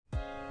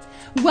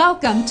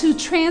Welcome to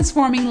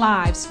Transforming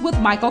Lives with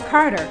Michael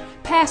Carter,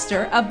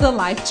 pastor of the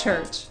Life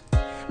Church.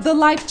 The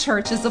Life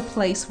Church is a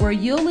place where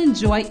you'll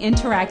enjoy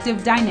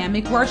interactive,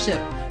 dynamic worship,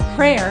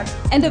 prayer,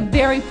 and a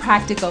very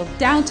practical,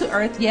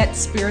 down-to-earth yet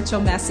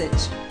spiritual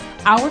message.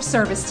 Our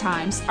service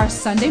times are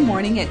Sunday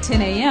morning at 10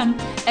 a.m.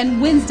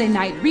 and Wednesday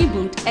night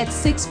reboot at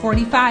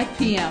 6:45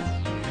 p.m.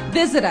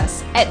 Visit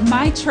us at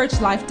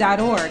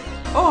mychurchlife.org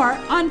or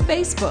on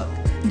Facebook.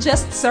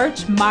 Just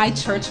search My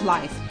Church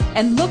Life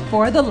and look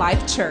for the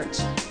Life Church.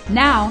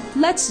 Now,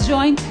 let's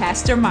join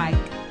Pastor Mike.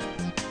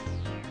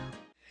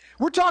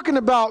 We're talking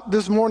about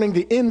this morning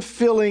the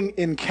infilling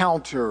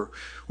encounter.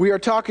 We are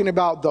talking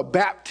about the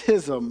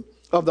baptism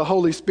of the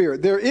Holy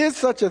Spirit. There is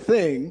such a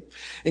thing,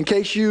 in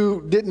case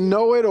you didn't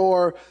know it,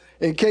 or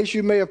in case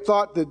you may have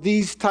thought that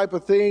these type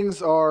of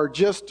things are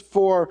just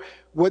for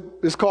what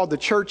is called the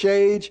church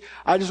age.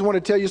 I just want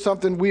to tell you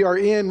something. We are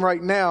in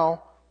right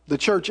now the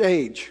church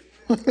age.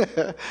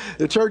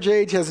 The church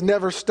age has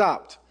never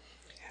stopped.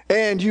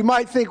 And you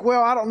might think,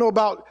 well, I don't know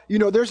about,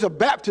 there's a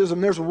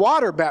baptism, there's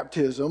water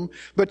baptism,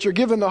 but you're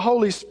given the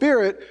Holy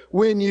Spirit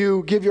when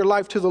you give your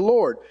life to the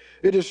Lord.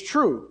 It is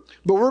true.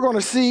 But we're going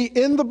to see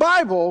in the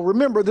Bible,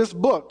 remember this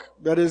book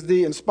that is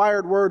the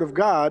inspired word of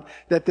God,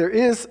 that there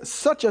is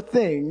such a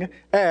thing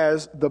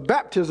as the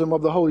baptism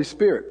of the Holy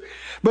Spirit.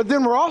 But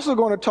then we're also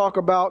going to talk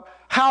about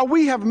how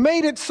we have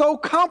made it so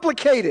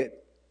complicated.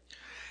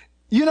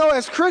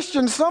 As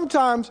Christians,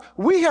 sometimes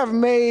we have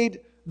made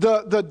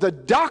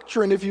the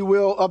doctrine, if you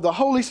will, of the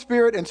Holy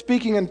Spirit and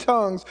speaking in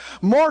tongues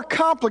more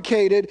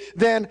complicated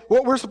than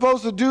what we're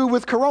supposed to do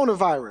with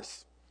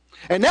coronavirus.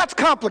 And that's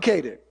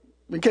complicated,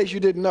 in case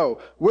you didn't know.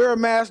 Wear a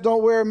mask,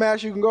 don't wear a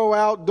mask, you can go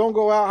out, don't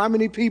go out, how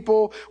many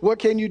people, what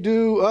can you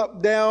do,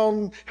 up,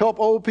 down, help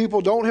old people,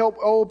 don't help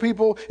old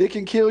people, it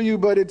can kill you,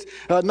 but it's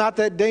not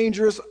that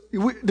dangerous.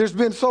 There's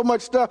been so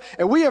much stuff,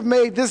 and we have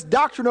made this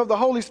doctrine of the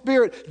Holy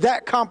Spirit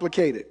that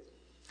complicated.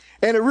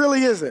 And it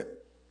really isn't.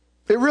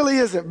 It really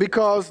isn't,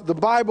 because the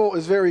Bible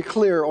is very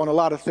clear on a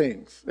lot of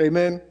things.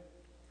 Amen.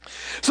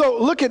 So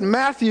look at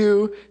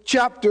Matthew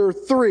chapter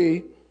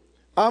 3.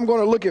 I'm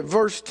going to look at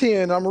verse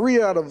 10. I'm going to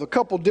read out of a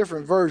couple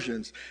different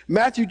versions.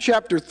 Matthew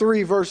chapter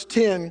 3, verse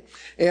 10.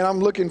 And I'm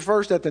looking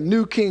first at the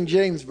New King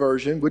James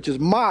Version, which is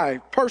my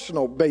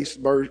personal base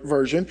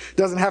version.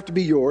 Doesn't have to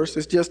be yours.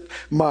 It's just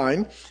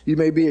mine. You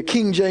may be a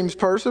King James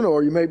person,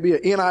 or you may be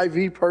an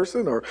NIV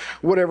person, or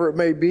whatever it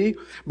may be.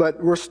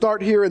 But we'll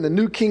start here in the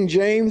New King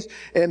James.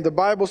 And the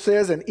Bible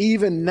says, and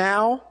even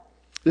now,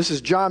 this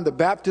is John the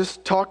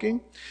Baptist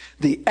talking,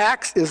 the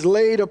axe is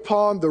laid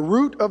upon the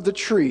root of the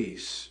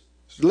trees.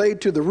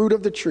 Laid to the root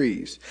of the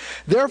trees.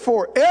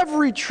 Therefore,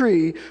 every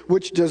tree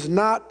which does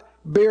not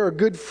bear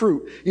good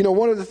fruit.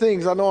 One of the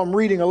things, I know I'm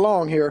reading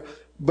along here,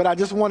 but I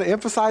just want to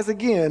emphasize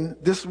again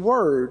this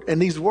word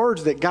and these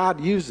words that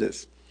God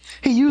uses.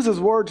 He uses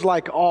words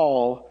like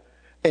all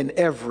and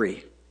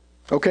every.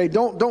 Okay,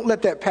 don't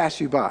let that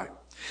pass you by.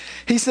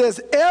 He says,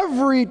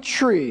 every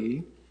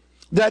tree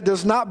that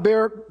does not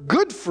bear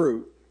good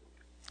fruit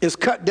is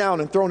cut down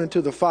and thrown into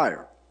the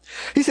fire.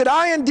 He said,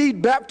 I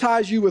indeed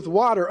baptize you with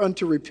water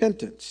unto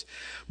repentance.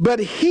 But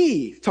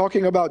he,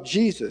 talking about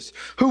Jesus,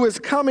 who is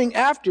coming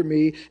after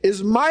me,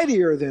 is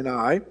mightier than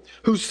I,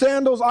 whose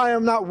sandals I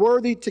am not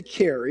worthy to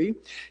carry.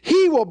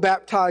 He will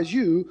baptize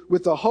you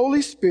with the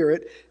Holy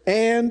Spirit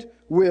and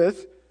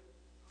with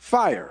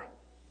fire.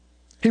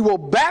 He will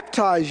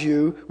baptize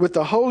you with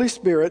the Holy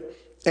Spirit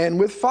and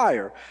with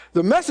fire.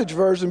 The Message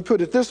version put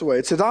it this way.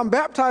 It says, I'm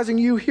baptizing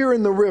you here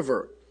in the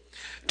river,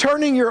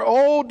 turning your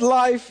old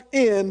life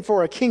in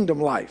for a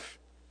kingdom life.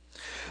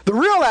 The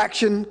real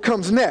action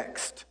comes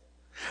next.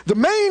 The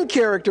main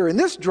character in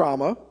this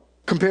drama,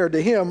 compared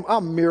to him,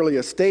 I'm merely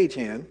a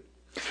stagehand,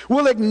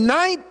 will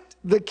ignite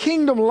the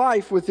kingdom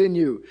life within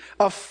you,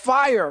 a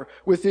fire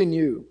within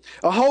you,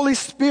 a Holy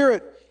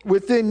Spirit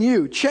within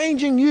you,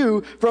 changing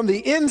you from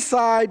the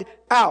inside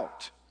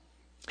out.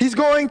 He's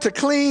going to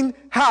clean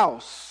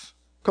house.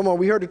 Come on,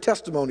 we heard a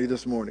testimony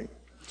this morning.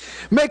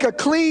 Make a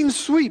clean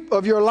sweep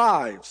of your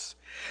lives.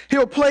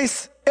 He'll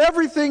place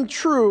everything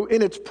true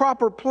in its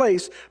proper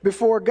place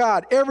before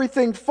God.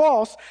 Everything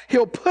false,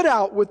 he'll put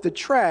out with the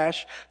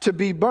trash to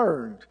be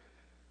burned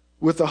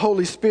with the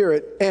Holy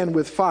Spirit and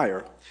with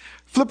fire.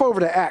 Flip over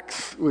to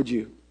Acts, would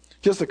you?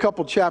 Just a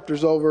couple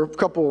chapters over, a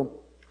couple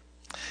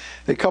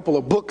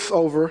of books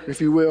over,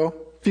 if you will.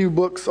 A few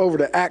books over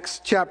to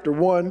Acts chapter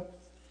 1.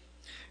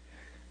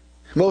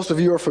 Most of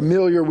you are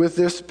familiar with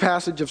this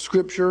passage of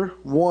Scripture.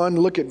 1,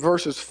 look at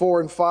verses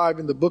 4 and 5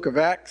 in the book of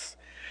Acts.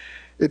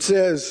 It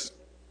says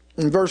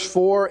in verse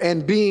 4,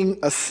 and being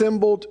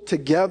assembled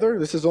together,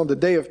 this is on the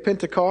day of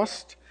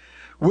Pentecost,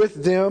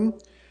 with them,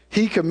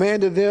 he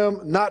commanded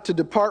them not to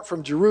depart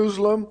from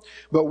Jerusalem,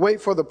 but wait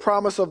for the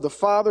promise of the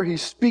Father.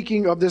 He's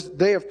speaking of this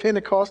day of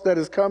Pentecost that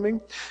is coming.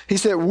 He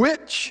said,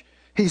 which,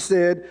 he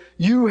said,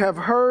 you have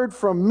heard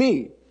from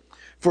me.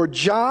 For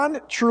John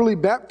truly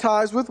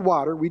baptized with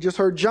water. We just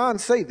heard John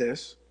say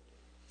this.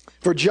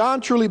 For John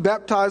truly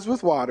baptized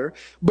with water,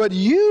 but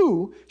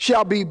you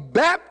shall be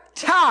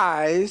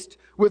baptized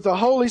with the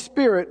Holy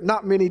Spirit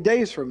not many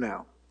days from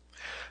now.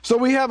 So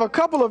we have a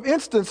couple of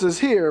instances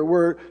here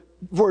where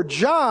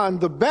John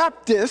the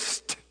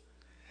Baptist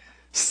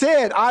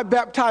said, I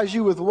baptize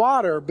you with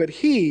water, but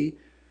he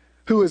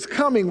who is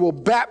coming will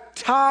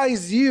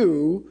baptize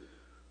you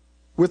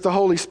with the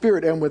Holy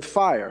Spirit and with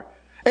fire.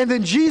 And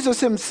then Jesus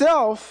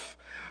himself,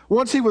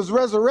 once he was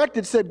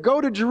resurrected, said, go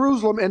to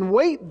Jerusalem and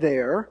wait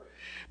there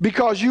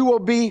because you will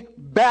be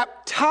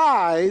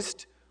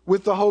baptized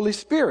with the Holy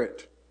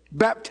Spirit.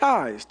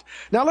 Baptized.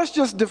 Now let's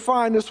just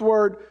define this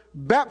word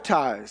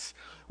baptize.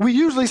 We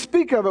usually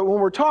speak of it when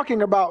we're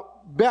talking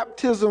about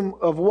baptism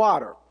of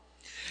water.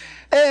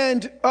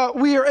 And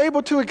we are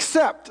able to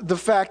accept the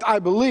fact, I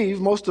believe,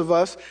 most of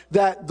us,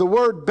 that the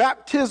word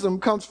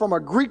baptism comes from a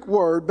Greek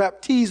word,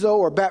 baptizo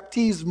or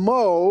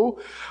baptismo,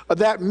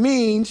 that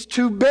means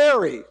to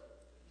bury.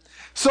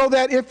 So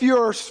that if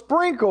you're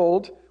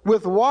sprinkled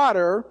with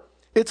water,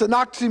 it's an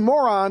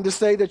oxymoron to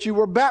say that you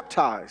were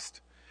baptized.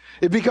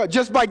 Because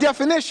just by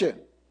definition,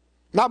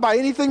 not by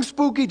anything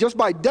spooky, just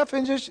by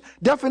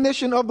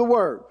definition of the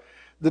word.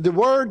 The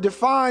word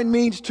define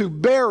means to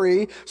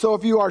bury. So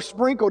if you are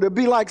sprinkled, it'd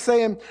be like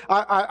saying,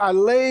 I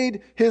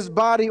laid his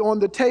body on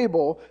the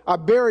table. I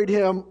buried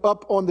him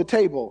up on the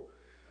table.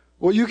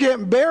 Well, you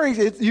can't bury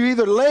it. You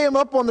either lay him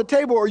up on the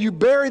table or you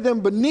bury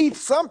them beneath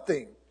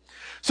something.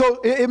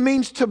 So it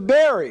means to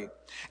bury.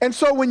 And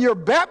so when you're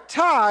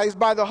baptized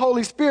by the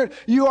Holy Spirit,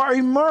 you are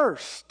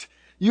immersed.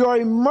 You are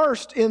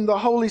immersed in the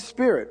Holy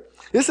Spirit.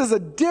 This is a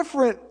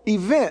different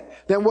event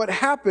than what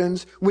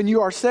happens when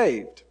you are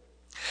saved.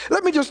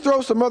 Let me just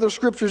throw some other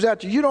scriptures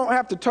at you. You don't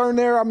have to turn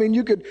there. I mean,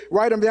 you could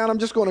write them down. I'm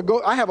just going to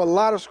go. I have a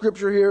lot of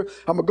scripture here.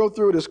 I'm going to go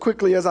through it as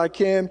quickly as I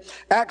can.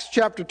 Acts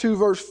chapter 2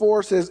 verse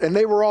 4 says, and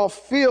they were all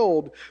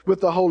filled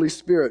with the Holy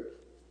Spirit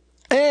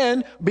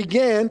and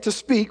began to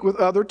speak with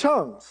other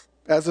tongues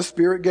as the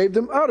Spirit gave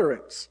them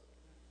utterance.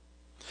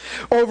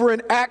 Over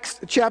in Acts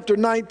chapter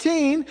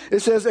 19,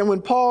 it says, and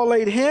when Paul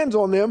laid hands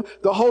on them,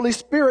 the Holy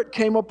Spirit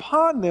came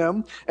upon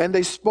them and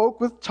they spoke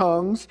with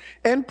tongues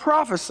and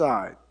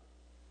prophesied.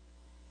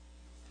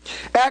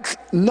 Acts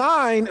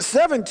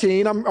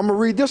 9:17, I'm going to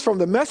read this from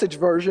the Message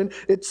version.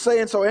 It's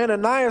saying, so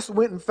Ananias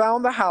went and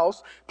found the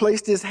house,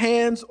 placed his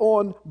hands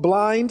on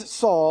blind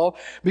Saul,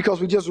 because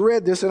we just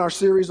read this in our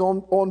series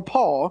on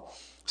Paul.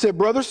 Said,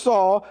 Brother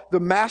Saul, the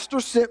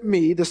Master sent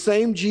me, the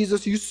same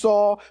Jesus you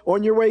saw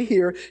on your way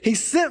here. He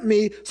sent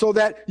me so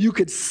that you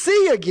could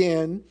see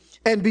again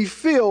and be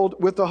filled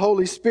with the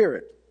Holy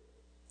Spirit.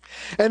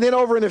 And then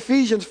over in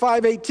Ephesians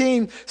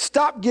 5:18,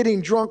 stop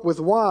getting drunk with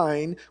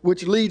wine,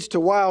 which leads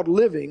to wild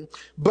living,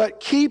 but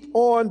keep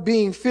on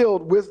being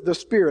filled with the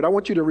Spirit. I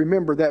want you to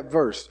remember that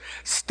verse.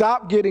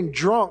 Stop getting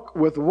drunk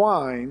with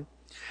wine,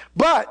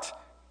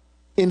 but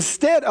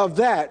instead of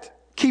that,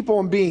 keep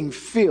on being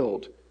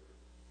filled,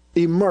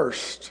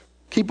 immersed.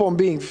 Keep on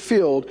being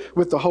filled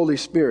with the Holy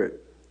Spirit.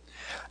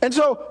 And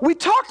so we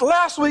talked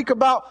last week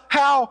about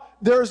how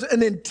there's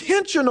an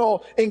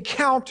intentional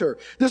encounter.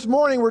 This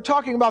morning we're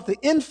talking about the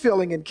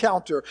infilling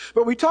encounter.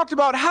 But we talked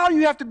about how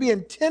you have to be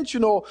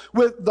intentional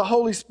with the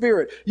Holy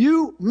Spirit.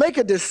 You make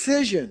a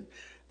decision.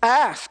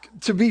 Ask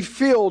to be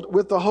filled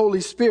with the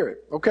Holy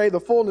Spirit. Okay, the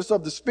fullness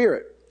of the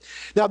Spirit.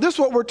 Now, this is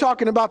what we're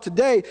talking about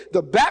today,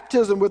 the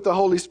baptism with the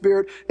Holy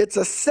Spirit. It's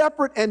a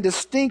separate and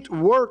distinct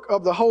work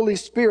of the Holy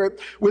Spirit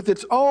with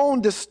its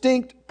own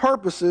distinct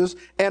purposes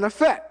and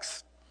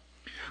effects.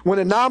 When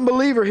a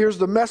non-believer hears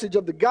the message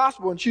of the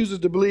gospel and chooses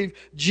to believe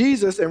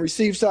Jesus and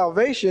receive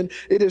salvation,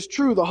 it is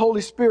true, the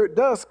Holy Spirit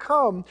does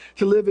come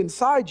to live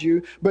inside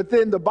you. But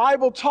then the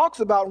Bible talks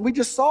about, and we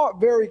just saw it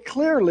very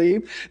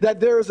clearly,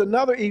 that there is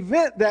another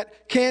event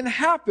that can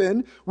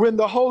happen when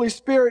the Holy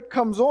Spirit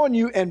comes on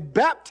you and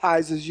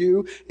baptizes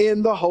you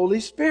in the Holy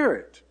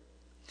Spirit.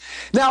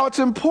 Now, it's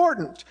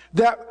important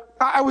that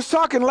I was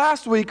talking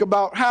last week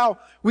about how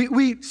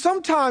we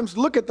sometimes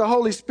look at the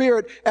Holy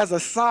Spirit as a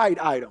side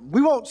item.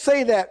 We won't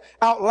say that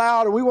out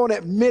loud or we won't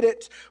admit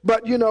it,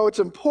 but you know, it's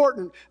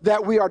important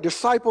that we are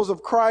disciples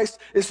of Christ.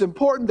 It's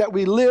important that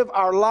we live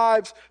our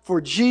lives for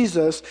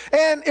Jesus.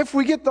 And if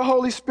we get the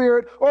Holy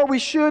Spirit, or we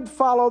should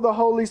follow the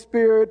Holy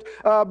Spirit,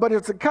 but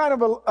it's a kind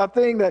of a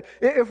thing that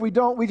if we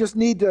don't, we just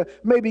need to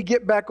maybe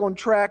get back on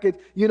track. It,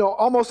 you know,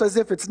 almost as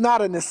if it's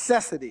not a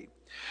necessity.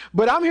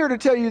 But I'm here to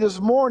tell you this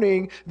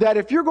morning that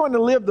if you're going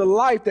to live the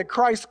life that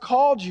Christ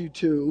called you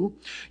to,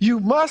 you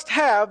must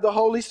have the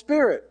Holy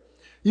Spirit.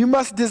 You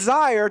must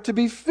desire to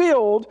be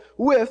filled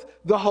with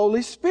the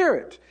Holy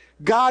Spirit.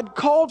 God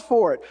called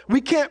for it.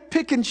 We can't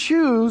pick and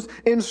choose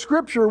in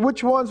Scripture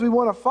which ones we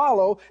want to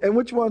follow and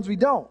which ones we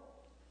don't.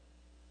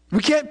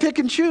 We can't pick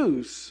and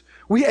choose.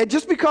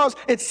 Just because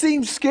it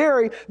seems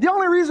scary, the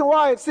only reason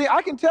why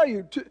I can tell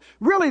you,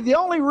 really the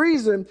only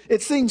reason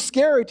it seems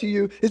scary to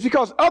you is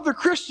because other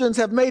Christians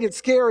have made it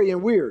scary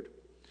and weird.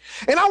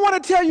 And I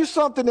want to tell you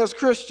something as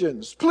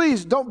Christians.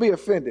 Please don't be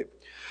offended.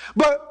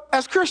 But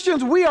as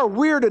Christians, we are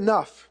weird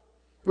enough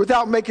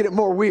without making it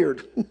more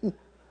weird.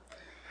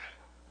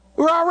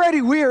 We're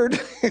already weird.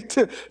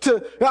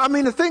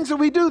 The things that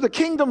we do, the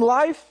kingdom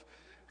life,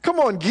 Come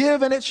on,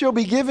 give and it shall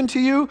be given to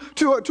you,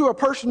 to a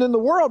person in the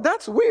world.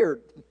 That's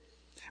weird.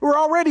 We're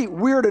already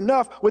weird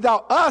enough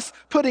without us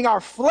putting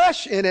our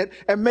flesh in it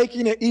and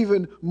making it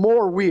even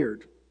more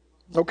weird.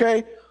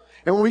 Okay?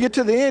 And when we get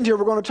to the end here,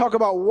 we're going to talk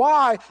about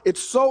why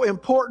it's so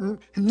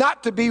important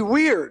not to be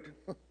weird.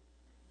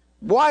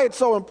 Why it's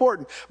so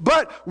important.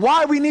 But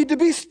why we need to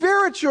be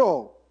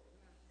spiritual.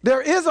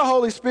 There is a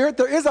Holy Spirit.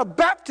 There is a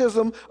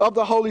baptism of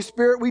the Holy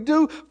Spirit. We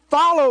do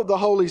follow the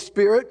Holy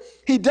Spirit.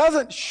 He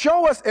doesn't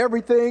show us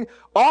everything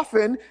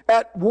often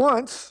at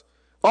once.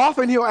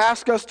 Often he'll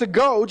ask us to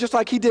go, just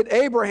like he did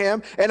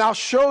Abraham, and I'll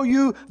show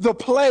you the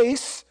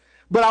place,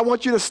 but I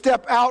want you to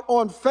step out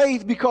on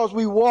faith because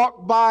we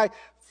walk by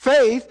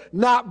faith,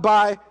 not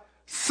by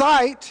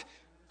sight.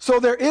 So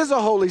there is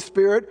a Holy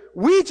Spirit.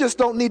 We just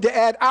don't need to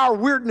add our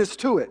weirdness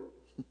to it.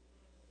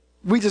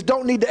 We just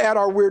don't need to add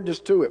our weirdness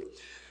to it.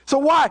 So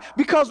why?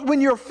 Because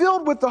when you're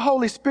filled with the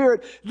Holy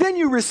Spirit, then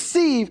you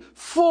receive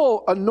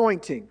full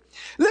anointing.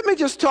 Let me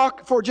just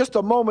talk for just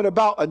a moment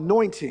about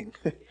anointing.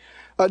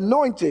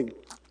 Anointing.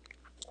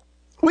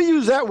 We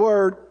use that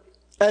word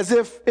as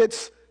if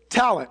it's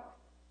talent.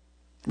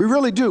 We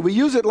really do. We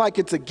use it like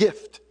it's a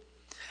gift.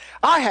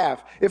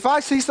 If I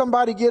see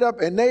somebody get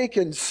up and they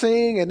can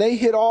sing and they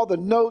hit all the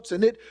notes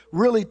and it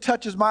really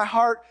touches my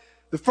heart,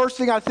 the first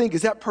thing I think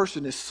is that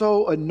person is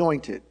so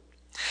anointed.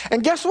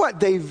 And guess what?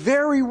 They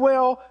very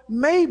well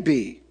may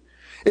be.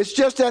 It's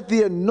just that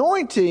the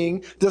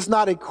anointing does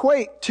not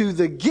equate to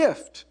the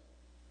gift.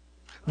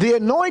 The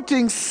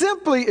anointing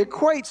simply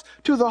equates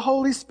to the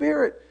Holy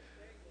Spirit.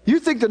 You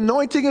think the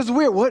anointing is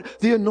weird. What?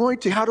 The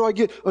anointing. How do I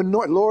get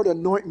anointed? Lord,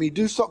 anoint me.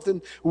 Do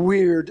something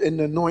weird and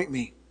anoint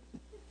me.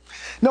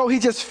 No, he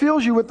just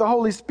fills you with the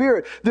Holy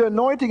Spirit. The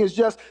anointing is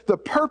just the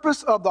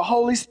purpose of the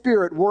Holy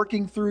Spirit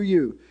working through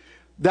you.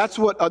 That's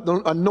what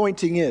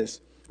anointing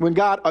is. When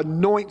God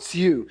anoints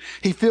you,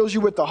 he fills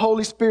you with the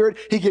Holy Spirit.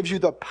 He gives you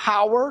the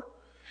power.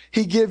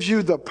 He gives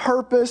you the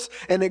purpose,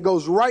 and it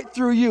goes right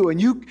through you. And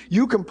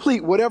you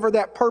complete whatever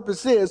that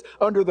purpose is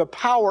under the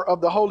power of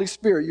the Holy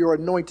Spirit. You're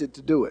anointed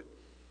to do it.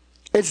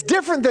 It's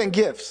different than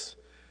gifts.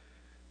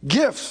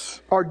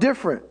 Gifts are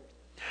different.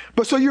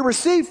 But so you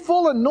receive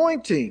full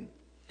anointing.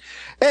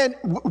 And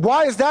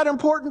why is that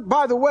important?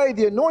 By the way,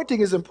 the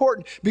anointing is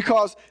important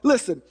because,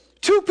 listen,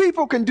 two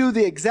people can do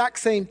the exact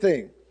same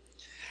thing.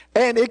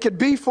 And it could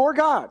be for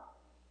God.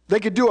 They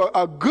could do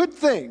a good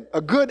thing,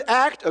 a good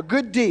act, a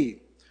good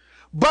deed.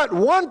 But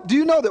do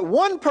you know that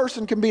one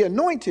person can be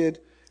anointed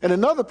and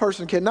another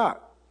person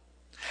cannot?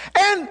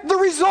 And the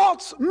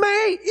results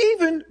may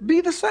even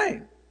be the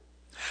same.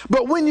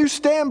 But when you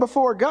stand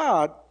before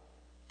God,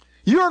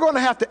 you're going to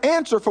have to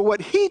answer for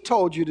what he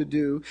told you to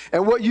do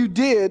and what you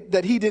did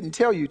that he didn't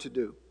tell you to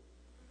do.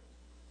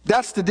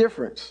 That's the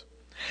difference.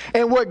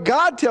 And what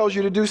God tells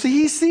you to do, see,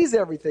 he sees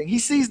everything. He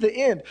sees the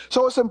end.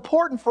 So it's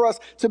important for us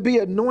to be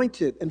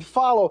anointed and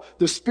follow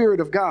the Spirit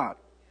of God.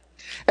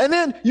 And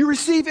then you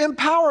receive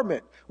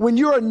empowerment. When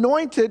you're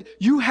anointed,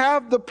 you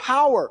have the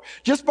power.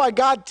 Just by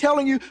God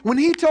telling you, when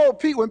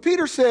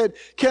Peter said,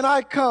 can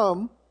I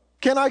come?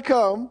 Can I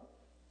come?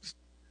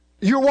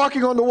 You're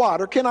walking on the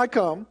water. Can I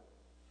come?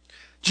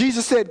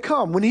 Jesus said,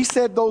 come. When he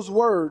said those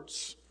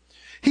words,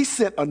 he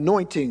sent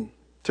anointing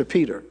to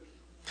Peter.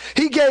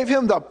 He gave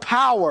him the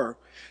power.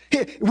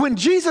 When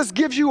Jesus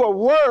gives you a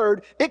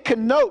word, it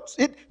connotes,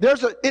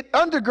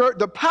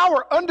 the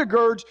power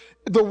undergirds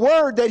the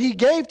word that he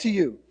gave to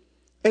you.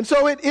 And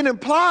so it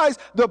implies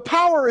the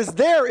power is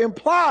there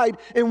implied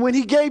in when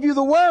he gave you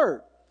the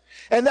word.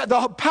 And that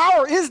the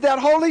power is that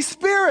Holy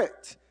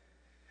Spirit.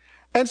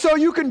 And so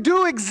you can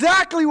do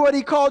exactly what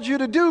he called you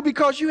to do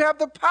because you have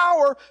the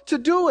power to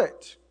do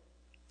it.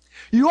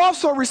 You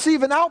also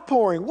receive an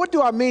outpouring. What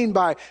do I mean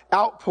by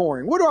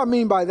outpouring? What do I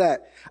mean by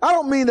that? I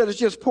don't mean that it's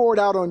just poured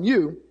out on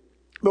you.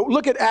 But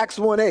look at Acts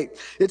 1:8.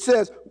 It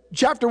says,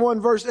 chapter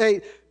 1, verse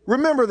 8,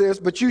 remember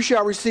this, but you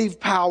shall receive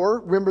power.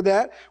 Remember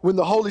that? When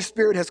the Holy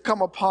Spirit has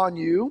come upon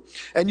you,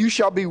 and you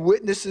shall be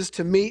witnesses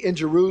to me in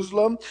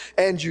Jerusalem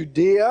and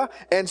Judea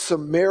and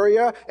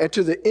Samaria and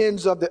to the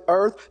ends of the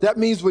earth. That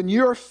means when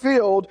you're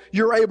filled,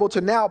 you're able to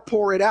now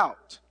pour it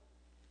out.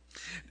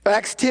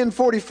 Acts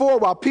 10:44,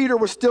 while Peter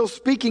was still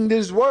speaking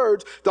these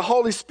words, the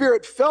Holy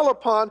Spirit fell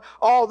upon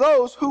all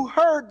those who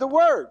heard the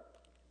word.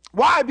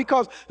 Why?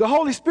 Because the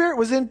Holy Spirit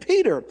was in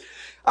Peter.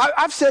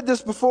 I've said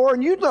this before,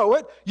 and you know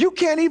it. You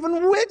can't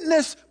even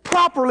witness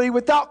properly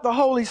without the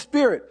Holy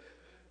Spirit.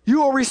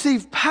 You will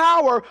receive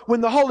power when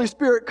the Holy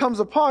Spirit comes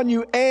upon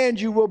you, and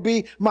you will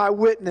be my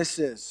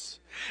witnesses.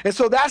 And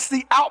so that's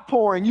the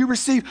outpouring. You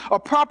receive a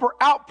proper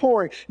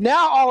outpouring.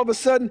 Now, all of a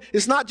sudden,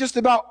 it's not just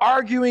about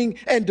arguing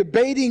and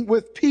debating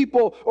with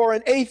people or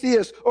an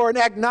atheist or an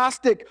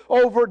agnostic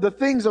over the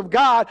things of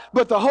God,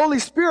 but the Holy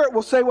Spirit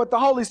will say what the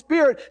Holy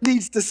Spirit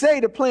needs to say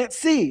to plant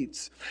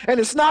seeds. And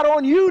it's not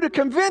on you to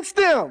convince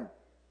them.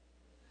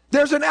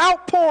 There's an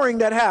outpouring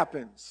that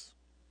happens.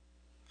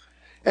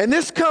 And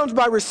this comes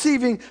by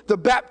receiving the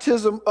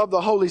baptism of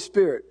the Holy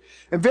Spirit.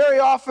 And very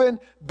often,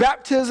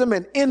 baptism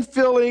and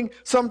infilling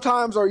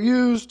sometimes are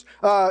used,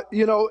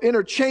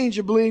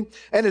 interchangeably.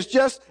 And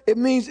here's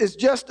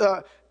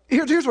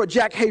what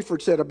Jack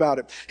Hayford said about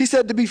it. He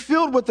said, to be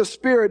filled with the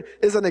Spirit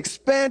is an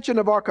expansion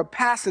of our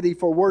capacity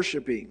for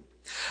worshiping,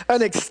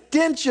 an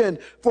extension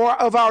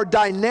of our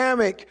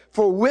dynamic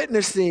for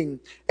witnessing,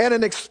 and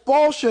an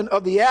expulsion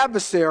of the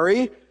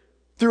adversary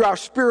through our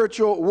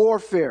spiritual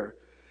warfare.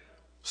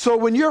 So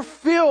when you're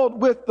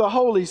filled with the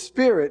Holy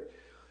Spirit,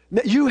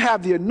 you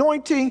have the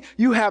anointing,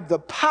 you have the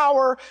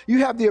power, you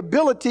have the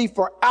ability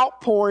for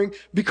outpouring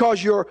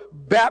because you're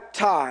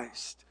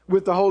baptized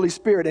with the Holy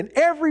Spirit. And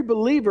every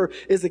believer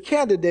is a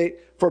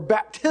candidate for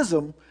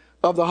baptism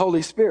of the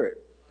Holy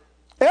Spirit.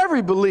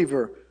 Every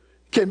believer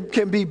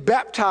can be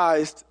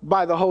baptized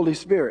by the Holy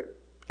Spirit.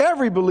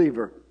 Every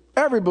believer.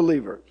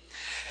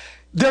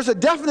 There's a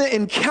definite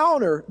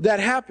encounter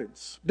that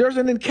happens. There's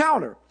an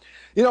encounter.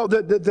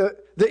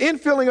 The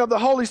infilling of the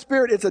Holy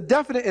Spirit, it's a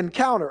definite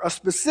encounter, a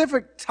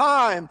specific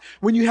time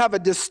when you have a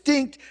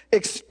distinct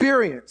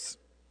experience.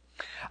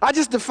 I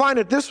just define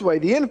it this way.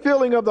 The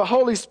infilling of the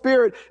Holy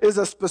Spirit is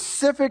a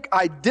specific,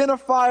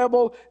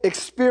 identifiable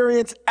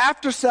experience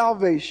after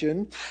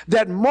salvation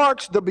that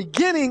marks the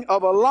beginning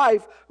of a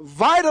life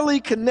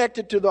vitally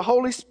connected to the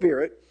Holy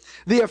Spirit.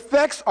 The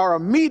effects are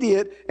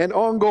immediate and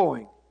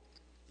ongoing.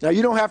 Now,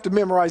 you don't have to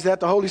memorize that.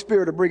 The Holy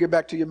Spirit will bring it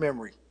back to your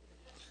memory.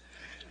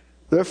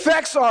 The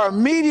effects are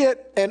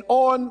immediate and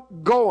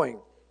ongoing.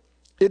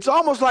 It's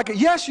almost like,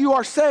 yes, you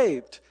are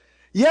saved.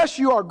 Yes,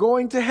 you are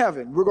going to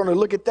heaven. We're going to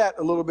look at that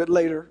a little bit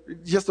later,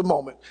 just a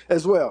moment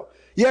as well.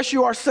 Yes,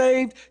 you are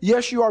saved.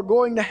 Yes, you are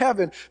going to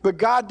heaven. But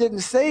God didn't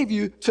save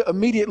you to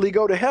immediately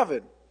go to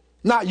heaven.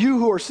 Not you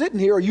who are sitting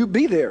here, or you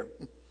be there.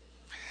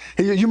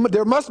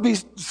 There must be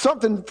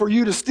something for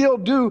you to still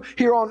do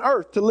here on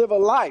earth, to live a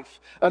life,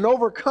 an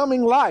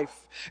overcoming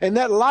life. And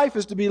that life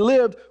is to be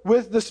lived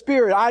with the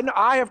Spirit.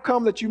 I have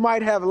come that you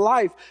might have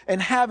life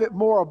and have it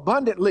more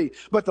abundantly.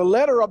 But the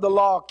letter of the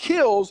law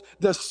kills.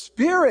 The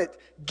Spirit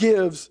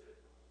gives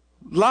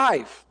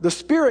life. The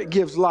Spirit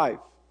gives life.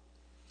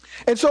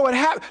 And so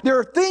there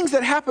are things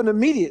that happen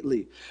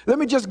immediately. Let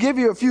me just give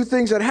you a few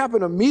things that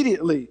happen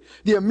immediately.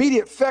 The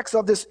immediate effects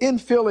of this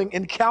infilling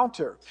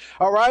encounter.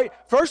 All right.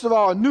 First of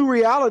all, a new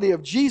reality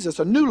of Jesus,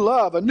 a new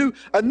love, a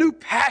new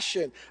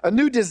passion, a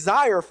new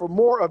desire for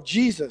more of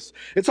Jesus.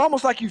 It's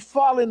almost like you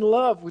fall in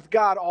love with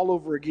God all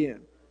over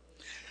again.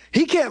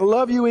 He can't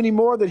love you any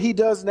more than he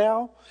does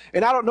now.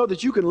 And I don't know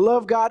that you can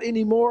love God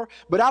anymore,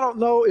 but I don't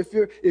know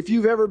if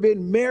you've ever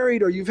been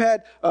married or you've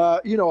had,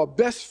 a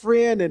best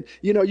friend and,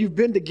 you've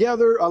been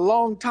together a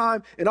long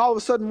time. And all of a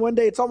sudden one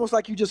day, it's almost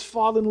like you just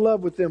fall in love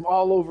with them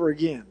all over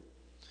again.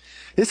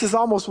 This is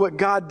almost what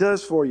God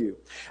does for you.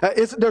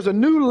 There's a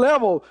new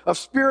level of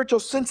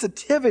spiritual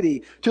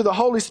sensitivity to the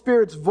Holy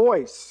Spirit's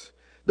voice,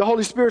 the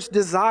Holy Spirit's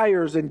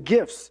desires and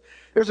gifts.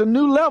 There's a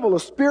new level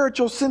of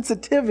spiritual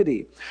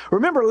sensitivity.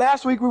 Remember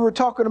last week we were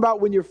talking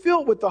about when you're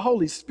filled with the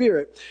Holy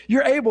Spirit,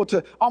 you're able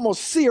to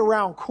almost see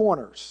around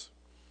corners.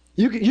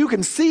 You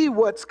can see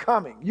what's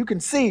coming. You can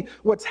see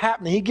what's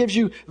happening. He gives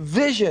you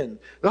vision.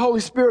 The Holy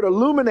Spirit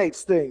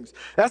illuminates things.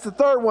 That's the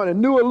third one, a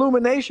new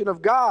illumination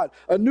of God,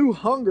 a new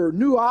hunger,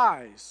 new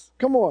eyes.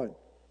 Come on.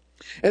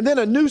 And then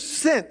a new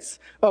sense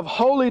of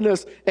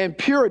holiness and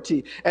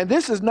purity. And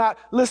this is what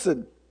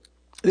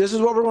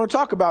we're going to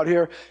talk about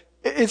here.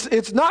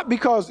 It's not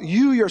because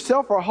you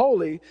yourself are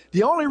holy.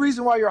 The only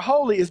reason why you're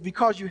holy is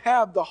because you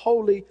have the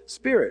Holy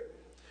Spirit.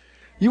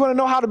 You want to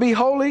know how to be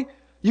holy?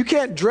 You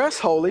can't dress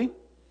holy.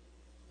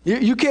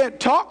 You can't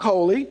talk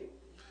holy.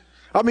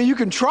 I mean, you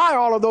can try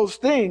all of those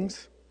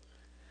things.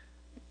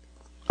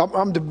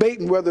 I'm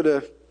debating whether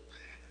to.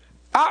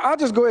 I'll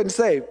just go ahead and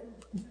say,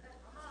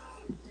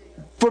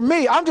 for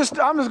me, I'm just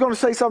going to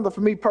say something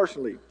for me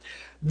personally.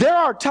 There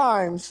are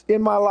times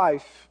in my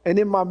life and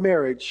in my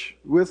marriage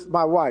with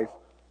my wife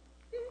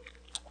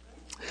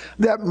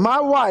that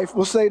my wife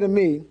will say to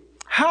me,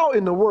 "How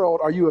in the world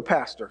are you a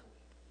pastor?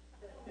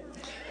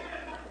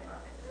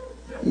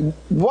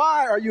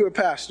 Why are you a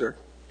pastor?"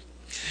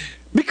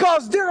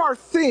 Because there are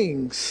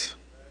things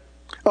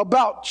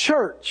about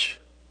church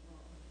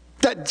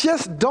that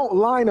just don't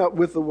line up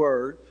with the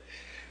word.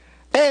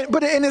 And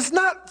it's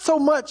not so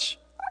much,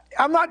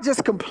 I'm not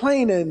just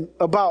complaining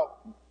about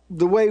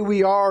the way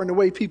we are and the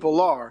way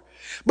people are,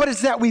 but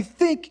it's that we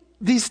think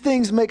these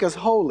things make us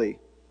holy.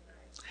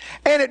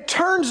 And it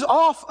turns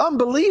off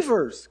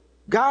unbelievers,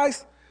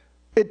 guys.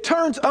 It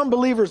turns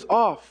unbelievers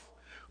off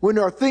when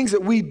there are things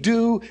that we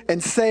do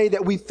and say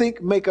that we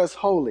think make us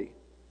holy.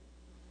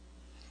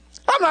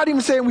 I'm not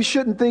even saying we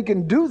shouldn't think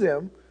and do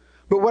them,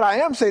 but what I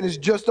am saying is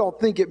just don't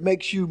think it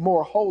makes you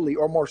more holy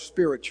or more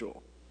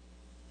spiritual.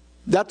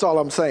 That's all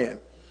I'm saying.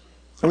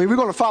 I mean, we're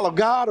going to follow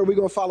God or we're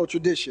going to follow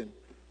tradition.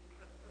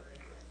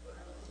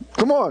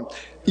 Come on.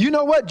 You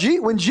know what?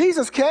 When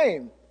Jesus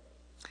came,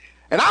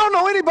 and I don't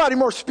know anybody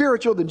more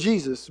spiritual than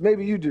Jesus.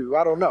 Maybe you do.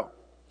 I don't know.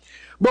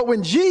 But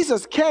when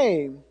Jesus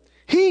came,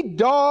 he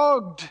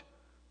dogged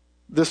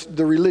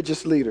the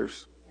religious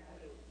leaders.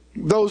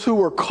 those who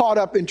were caught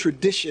up in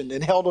tradition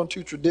and held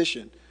onto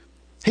tradition.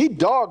 He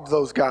dogged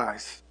those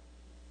guys.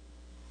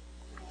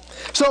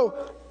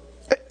 So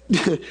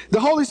the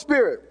Holy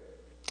Spirit,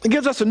 it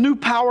gives us a new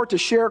power to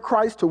share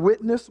Christ, to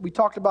witness. We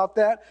talked about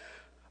that.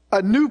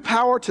 A new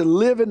power to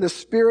live in the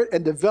Spirit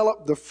and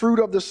develop the fruit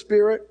of the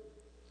Spirit.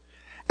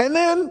 And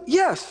then,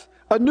 yes,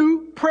 a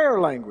new prayer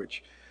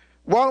language.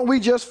 Why don't we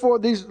just, for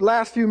these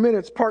last few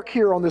minutes, park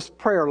here on this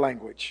prayer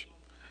language?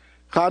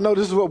 I know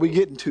this is what we're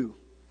getting to.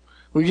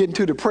 We're getting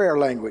to the prayer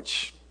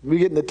language. We're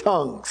getting the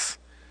tongues.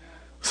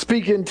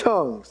 Speak in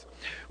tongues.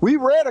 We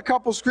read a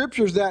couple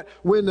scriptures that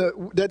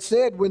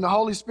said when the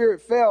Holy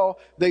Spirit fell,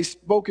 they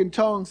spoke in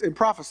tongues and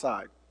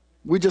prophesied.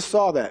 We just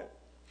saw that.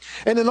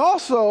 And then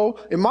also,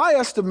 in my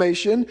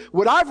estimation,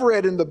 what I've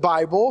read in the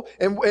Bible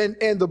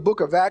and the book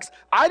of Acts,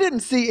 I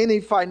didn't see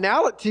any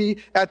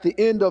finality at the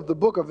end of the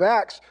book of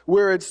Acts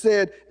where it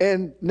said,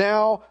 and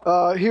now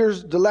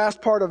here's the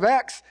last part of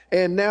Acts,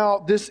 and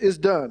now this is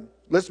done.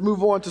 Let's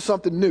move on to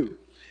something new.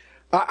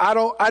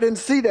 I didn't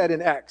see that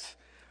in Acts.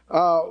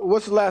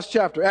 What's the last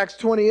chapter? Acts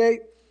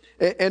 28.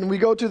 And we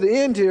go to the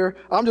end here.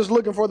 I'm just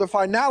looking for the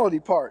finality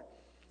part.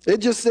 It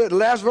just said, the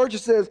last verse, it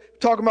says,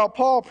 talking about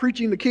Paul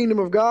preaching the kingdom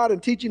of God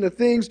and teaching the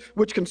things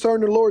which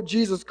concern the Lord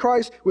Jesus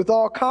Christ with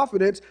all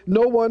confidence,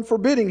 no one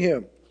forbidding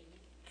him.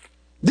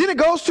 Then it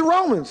goes to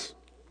Romans.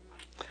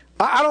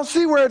 I don't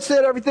see where it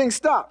said everything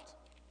stopped.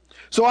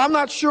 So I'm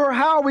not sure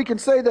how we can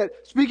say that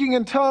speaking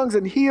in tongues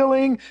and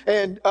healing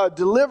and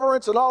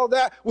deliverance and all of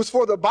that was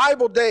for the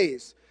Bible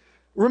days.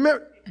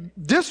 Remember,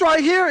 this right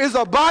here is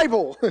a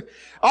Bible.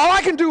 All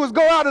I can do is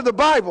go out of the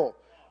Bible.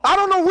 I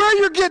don't know where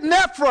you're getting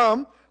that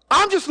from.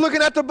 I'm just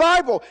looking at the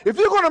Bible. If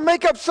you're going to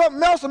make up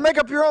something else and make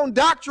up your own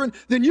doctrine,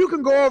 then you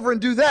can go over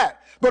and do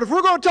that. But if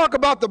we're going to talk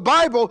about the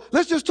Bible,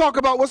 let's just talk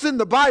about what's in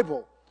the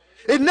Bible.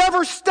 It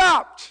never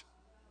stopped.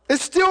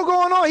 It's still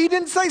going on. He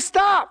didn't say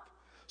stop.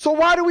 So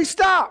why do we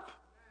stop?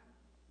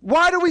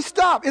 Why do we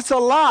stop? It's a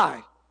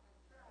lie.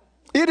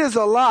 It is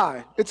a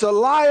lie. It's a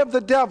lie of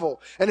the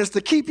devil. And it's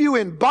to keep you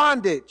in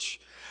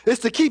bondage.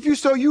 It's to keep you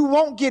so you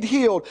won't get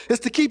healed.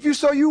 It's to keep you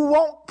so you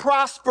won't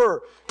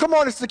prosper. Come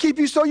on, it's to keep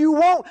you so you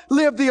won't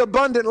live the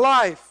abundant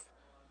life.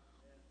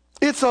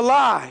 It's a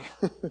lie.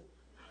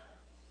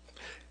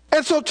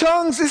 And so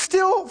tongues is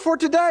still for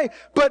today.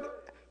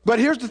 But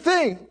here's the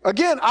thing.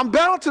 Again, I'm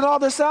balancing all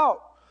this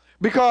out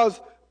because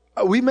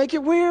we make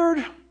it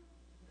weird.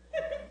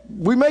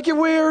 We make it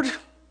weird.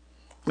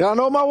 I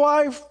know my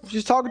wife,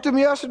 she's talking to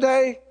me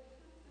yesterday.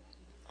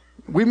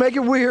 We make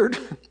it weird.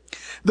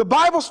 The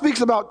Bible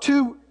speaks about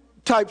two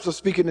types of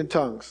speaking in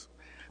tongues.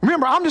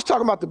 Remember, I'm just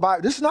talking about the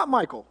Bible. This is not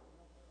Michael.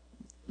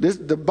 This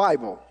is the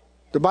Bible.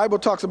 The Bible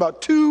talks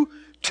about two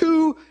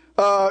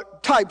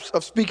types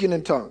of speaking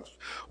in tongues.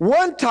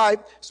 One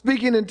type,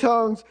 speaking in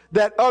tongues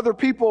that other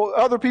people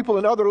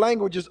in other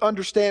languages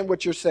understand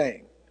what you're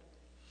saying.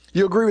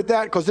 You agree with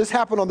that? Because this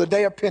happened on the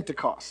day of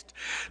Pentecost.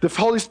 The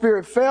Holy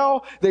Spirit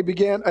fell. They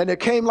began, and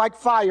it came like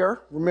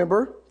fire.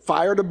 Remember?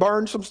 Fire to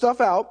burn some stuff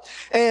out.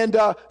 And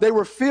they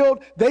were filled.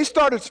 They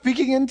started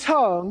speaking in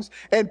tongues.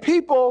 And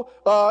people,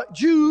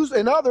 Jews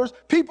and others,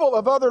 people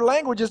of other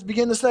languages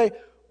began to say,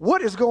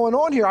 what is going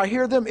on here? I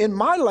hear them in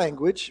my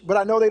language, but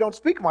I know they don't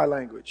speak my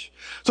language.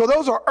 So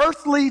those are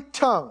earthly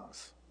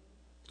tongues.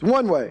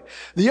 One way.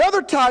 The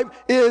other type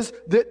is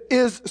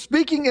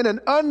speaking in an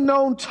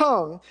unknown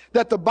tongue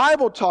that the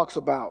Bible talks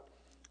about.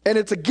 And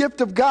it's a gift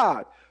of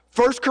God.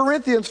 1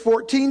 Corinthians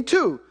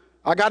 14:2.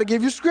 I got to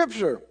give you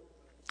scripture.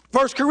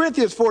 1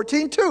 Corinthians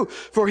 14:2.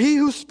 For he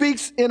who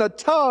speaks in a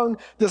tongue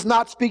does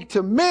not speak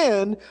to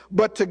men,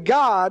 but to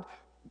God,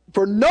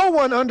 for no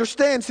one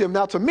understands him.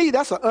 Now to me,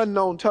 that's an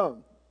unknown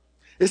tongue.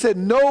 It said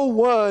no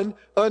one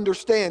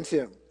understands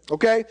him.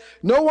 Okay?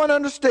 No one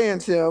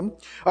understands him.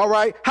 All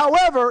right?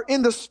 However,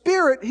 in the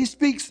Spirit, he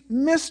speaks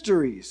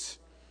mysteries.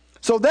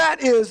 So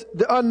that is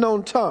the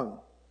unknown tongue.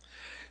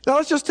 Now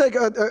let's just take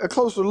a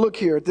closer look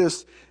here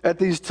at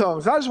these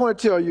tongues. I just want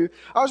to tell you,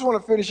 I just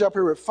want to finish up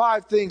here with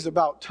 5 things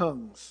about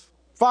tongues.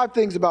 5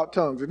 things about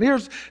tongues. And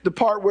here's the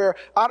part where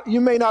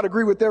you may not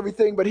agree with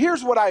everything, but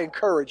here's what I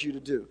encourage you to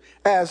do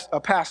as a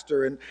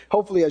pastor and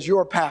hopefully as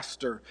your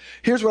pastor.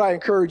 Here's what I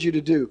encourage you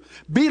to do.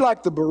 Be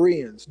like the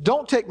Bereans.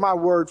 Don't take my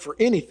word for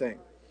anything.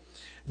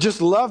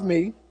 Just love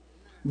me.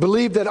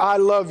 Believe that I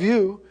love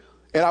you.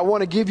 And I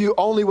want to give you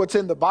only what's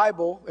in the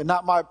Bible and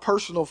not my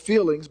personal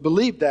feelings.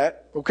 Believe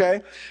that,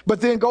 okay?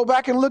 But then go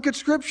back and look at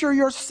Scripture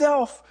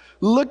yourself.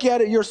 Look at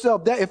it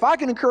yourself. If I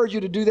can encourage you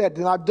to do that,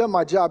 then I've done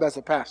my job as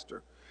a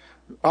pastor.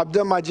 I've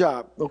done my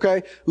job,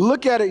 okay?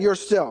 Look at it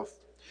yourself.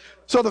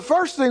 So the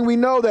first thing we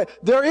know that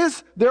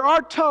there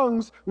are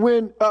tongues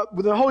when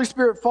the Holy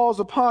Spirit falls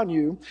upon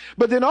you,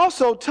 but then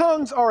also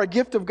tongues are a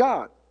gift of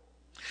God.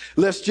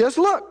 Let's just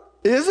look.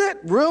 Is it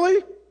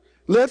really?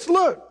 Let's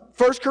look.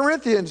 1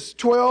 Corinthians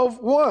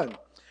 12:1.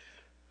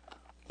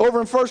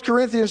 Over in 1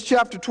 Corinthians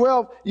chapter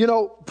 12,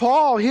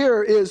 Paul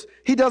here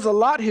he does a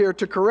lot here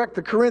to correct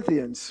the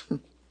Corinthians.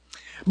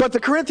 But the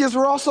Corinthians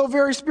were also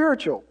very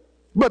spiritual.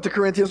 But the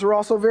Corinthians were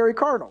also very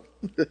carnal.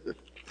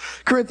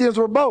 Corinthians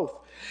were both.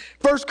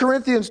 1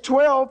 Corinthians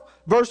 12,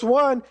 verse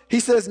 1, he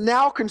says,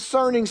 now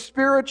concerning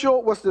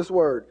spiritual, what's this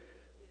word?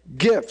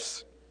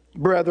 Gifts,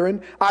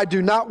 brethren, I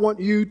do not want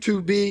you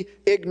to be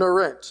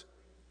ignorant.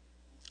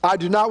 I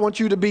do not want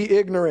you to be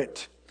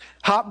ignorant.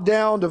 Hop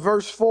down to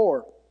verse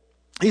 4.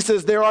 He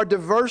says, there are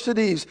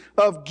diversities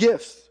of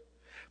gifts,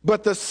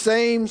 but the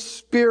same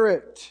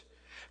Spirit.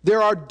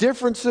 There are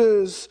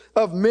differences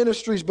of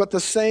ministries, but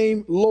the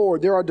same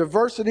Lord. There are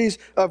diversities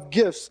of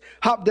gifts.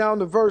 Hop down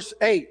to verse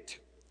 8.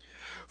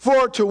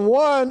 For to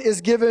one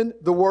is given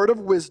the word of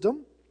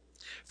wisdom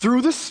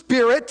through the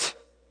Spirit,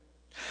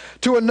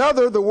 to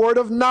another the word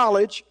of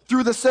knowledge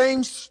through the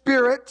same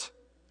Spirit,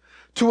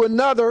 to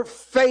another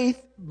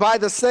faith by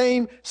the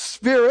same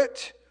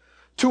Spirit,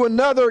 to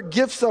another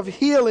gifts of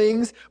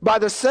healings by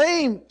the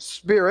same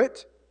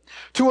Spirit,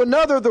 to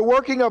another the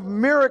working of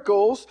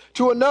miracles,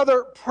 to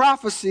another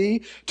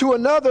prophecy, to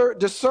another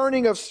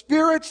discerning of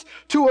spirits,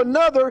 to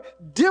another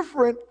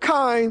different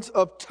kinds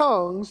of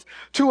tongues,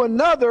 to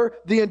another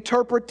the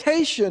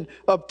interpretation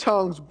of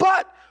tongues.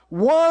 But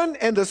one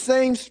and the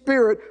same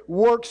Spirit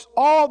works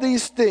all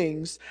these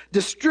things,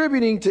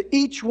 distributing to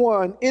each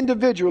one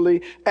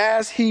individually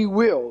as he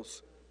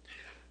wills.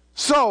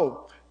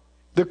 So,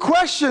 the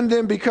question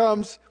then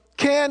becomes,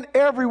 can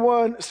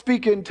everyone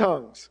speak in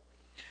tongues?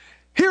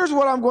 Here's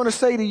what I'm going to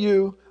say to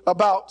you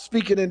about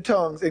speaking in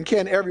tongues and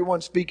can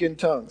everyone speak in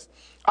tongues.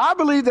 I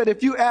believe that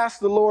if you ask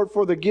the Lord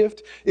for the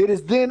gift, it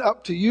is then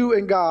up to you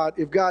and God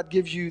if God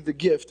gives you the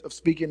gift of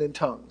speaking in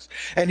tongues.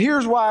 And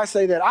here's why I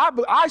say that.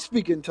 I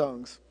speak in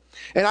tongues.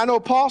 And I know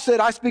Paul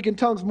said, I speak in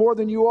tongues more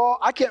than you all.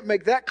 I can't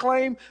make that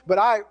claim, but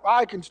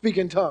I can speak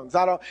in tongues.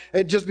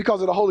 And just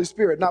because of the Holy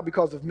Spirit, not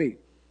because of me.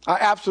 I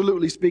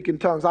absolutely speak in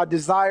tongues. I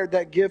desired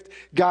that gift.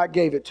 God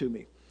gave it to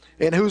me.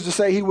 And who's to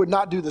say he would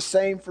not do the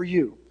same for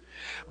you?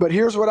 But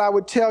here's what I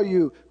would tell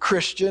you,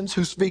 Christians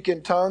who speak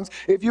in tongues.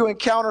 If you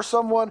encounter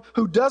someone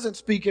who doesn't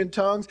speak in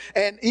tongues,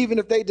 and even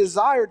if they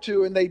desire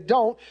to and they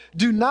don't,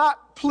 do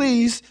not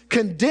please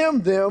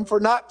condemn them for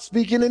not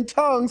speaking in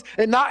tongues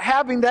and not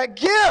having that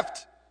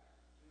gift.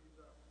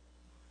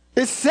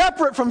 It's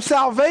separate from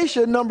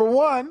salvation, number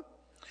one.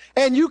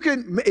 And you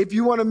can, if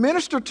you want to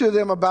minister to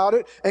them about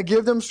it and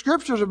give them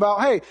scriptures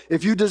about, hey,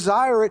 if you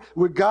desire it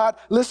with God,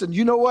 listen,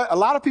 you know what? A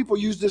lot of people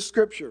use this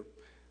scripture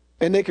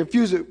and they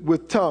confuse it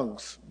with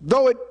tongues,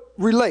 though it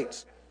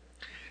relates.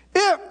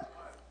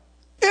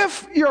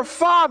 If your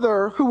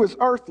father who is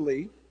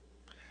earthly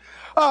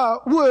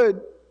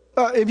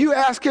if you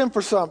ask him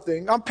for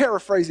something, I'm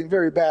paraphrasing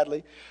very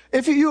badly.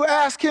 If you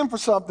ask him for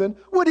something,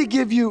 would he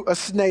give you a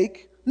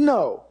snake?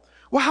 No.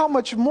 Well, how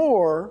much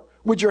more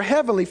would your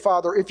heavenly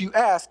Father, if you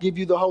ask, give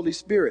you the Holy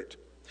Spirit?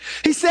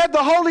 He said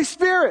the Holy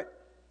Spirit.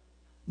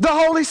 The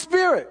Holy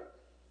Spirit.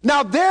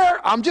 Now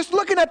I'm just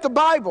looking at the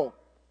Bible.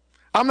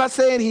 I'm not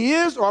saying he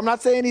is or I'm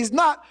not saying he's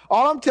not.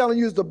 All I'm telling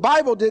you is the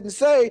Bible didn't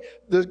say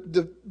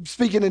the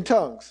speaking in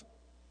tongues.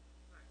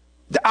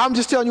 I'm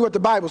just telling you what the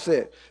Bible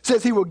said. It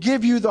says he will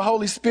give you the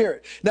Holy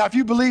Spirit. Now, if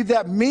you believe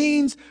that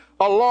means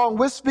along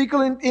with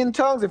speaking in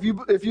tongues, if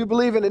you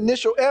believe in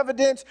initial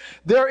evidence,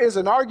 there is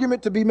an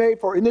argument to be made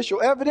for initial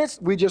evidence.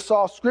 We just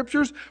saw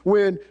scriptures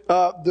when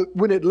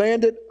it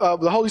landed,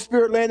 the Holy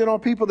Spirit landed on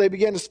people, they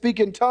began to speak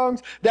in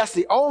tongues. That's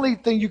the only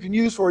thing you can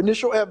use for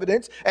initial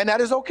evidence, and that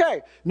is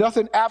okay.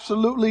 Nothing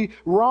absolutely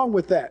wrong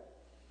with that.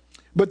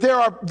 But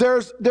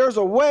there's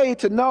a way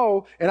to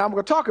know, and I'm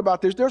going to talk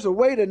about this. There's a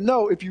way to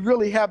know if you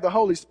really have the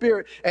Holy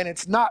Spirit and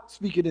it's not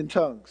speaking in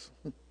tongues.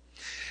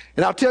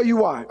 And I'll tell you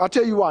why.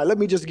 Let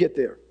me just get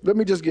there.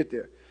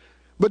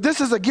 But this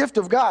is a gift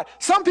of God.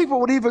 Some people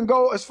would even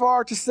go as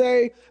far to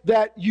say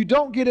that you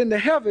don't get into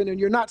heaven and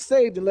you're not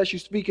saved unless you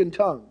speak in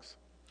tongues.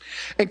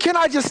 And can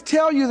I just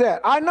tell you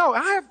that? I know,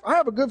 I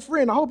have a good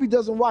friend. I hope he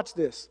doesn't watch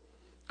this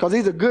because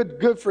he's a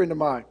good friend of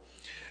mine.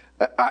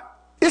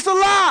 It's a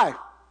lie.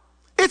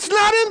 It's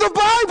not in the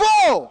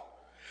Bible.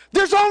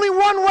 There's only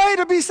one way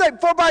to be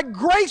saved. For by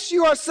grace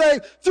you are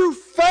saved through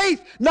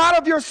faith, not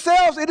of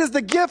yourselves. It is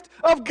the gift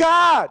of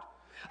God.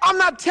 I'm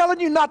not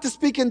telling you not to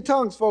speak in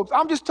tongues, folks.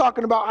 I'm just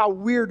talking about how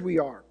weird we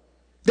are.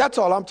 That's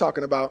all I'm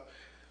talking about.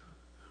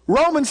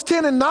 Romans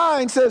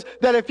 10:9 says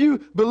that if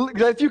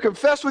you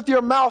confess with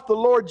your mouth the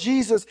Lord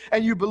Jesus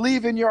and you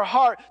believe in your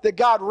heart that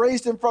God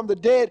raised him from the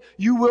dead,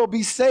 you will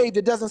be saved.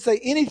 It doesn't say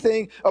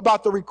anything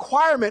about the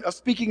requirement of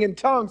speaking in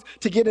tongues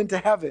to get into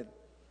heaven.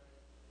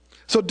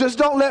 So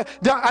just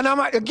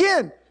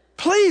again,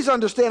 please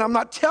understand, I'm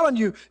not telling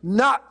you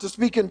not to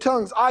speak in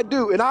tongues. I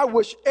do, and I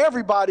wish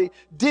everybody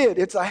did.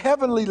 It's a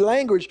heavenly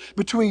language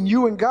between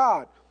you and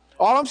God.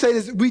 All I'm saying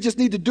is we just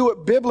need to do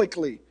it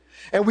biblically.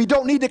 And we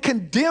don't need to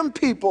condemn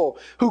people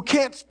who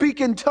can't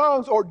speak in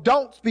tongues or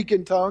don't speak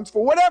in tongues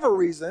for whatever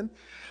reason,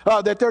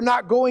 that they're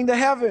not going to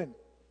heaven.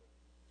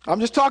 I'm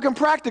just talking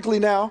practically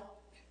now.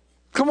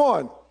 Come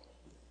on.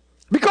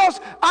 Because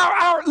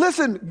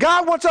listen,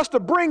 God wants us to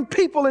bring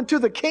people into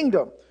the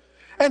kingdom.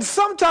 And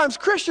sometimes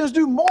Christians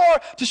do more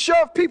to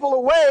shove people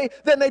away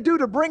than they do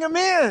to bring them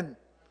in.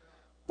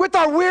 With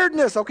our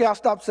weirdness. Okay, I'll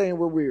stop saying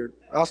we're weird.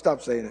 I'll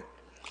stop saying it.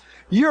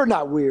 You're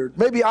not weird.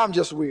 Maybe I'm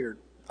just weird.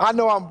 I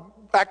know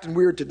acting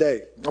weird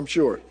today, I'm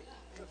sure.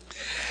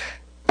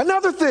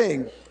 Another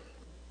thing,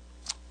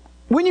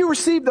 when you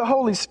receive the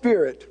Holy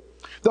Spirit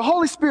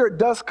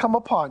does come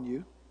upon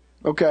you,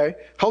 okay?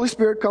 Holy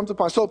Spirit comes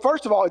upon you. So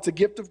first of all, it's a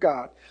gift of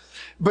God.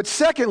 But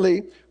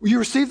secondly, you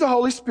receive the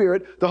Holy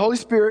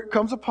Spirit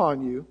comes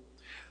upon you.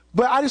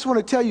 But I just want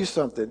to tell you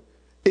something.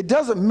 It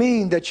doesn't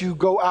mean that you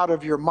go out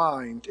of your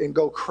mind and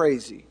go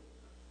crazy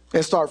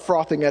and start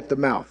frothing at the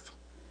mouth.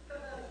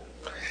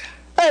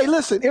 Hey,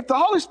 listen, if the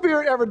Holy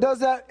Spirit ever does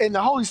that and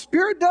the Holy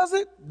Spirit does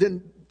it,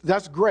 then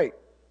that's great.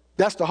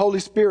 That's the Holy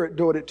Spirit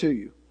doing it to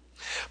you.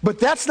 But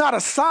that's not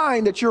a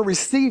sign that you're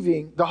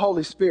receiving the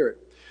Holy Spirit.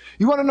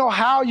 You want to know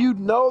how you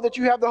know that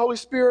you have the Holy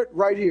Spirit?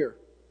 Right here.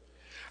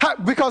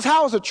 Because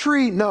how is a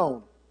tree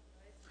known?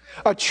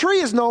 A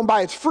tree is known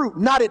by its fruit,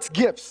 not its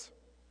gifts.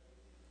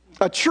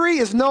 A tree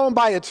is known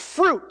by its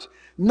fruit,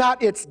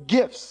 not its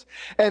gifts.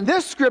 And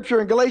this scripture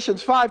in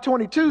Galatians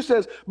 5:22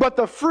 says, but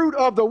the fruit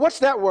of the, what's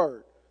that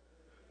word?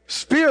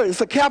 Spirit.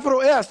 It's a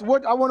capital S. I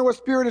wonder what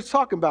Spirit is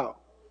talking about.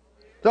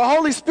 The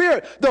Holy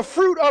Spirit. The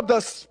fruit of the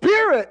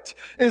Spirit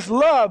is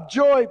love,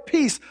 joy,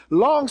 peace,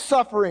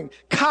 long-suffering,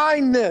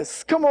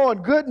 kindness. Come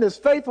on, goodness,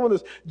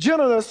 faithfulness,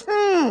 gentleness.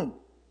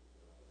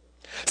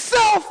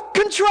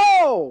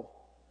 Self-control.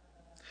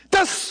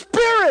 The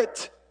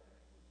Spirit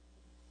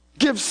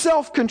gives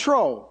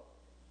self-control.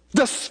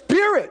 The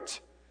Spirit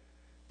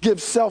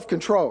gives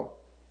self-control.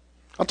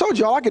 I told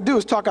you all I could do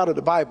is talk out of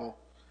the Bible.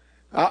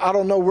 I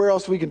don't know where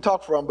else we can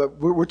talk from, but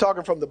we're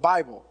talking from the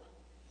Bible.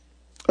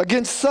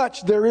 Against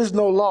such, there is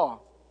no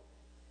law.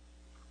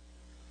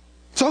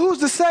 So who's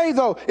to say,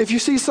 though, if you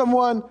see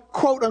someone,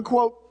 quote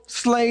unquote,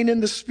 slain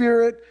in the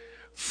Spirit,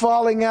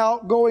 falling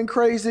out, going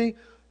crazy,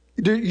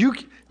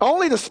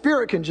 only the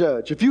Spirit can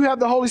judge. If you have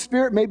the Holy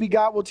Spirit, maybe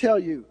God will tell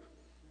you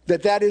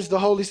that is the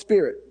Holy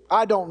Spirit.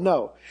 I don't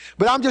know.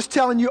 But I'm just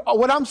telling you,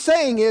 what I'm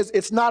saying is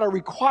it's not a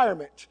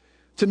requirement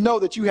to know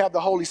that you have the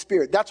Holy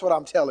Spirit. That's what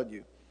I'm telling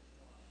you.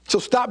 So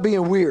stop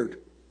being weird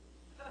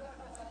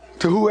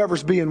to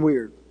whoever's being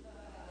weird.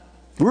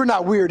 We're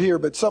not weird here,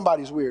 but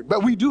somebody's weird.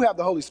 But we do have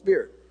the Holy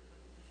Spirit.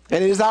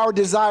 And it is our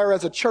desire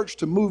as a church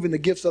to move in the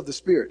gifts of the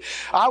Spirit.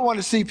 I want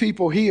to see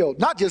people healed.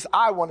 Not just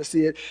I want to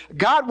see it.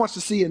 God wants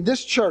to see in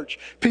this church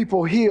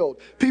people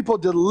healed, people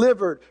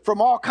delivered from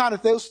all kinds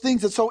of those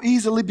things that so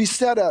easily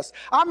beset us.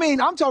 I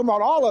mean, I'm talking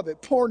about all of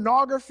it.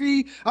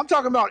 Pornography. I'm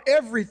talking about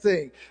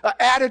everything.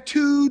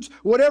 Attitudes,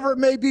 whatever it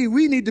may be.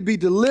 We need to be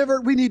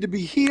delivered. We need to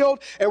be healed.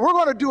 And we're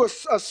going to do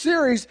a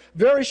series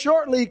very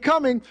shortly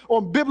coming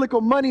on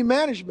biblical money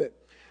management.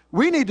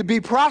 We need to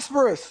be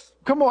prosperous.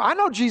 Come on, I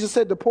know Jesus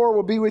said the poor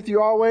will be with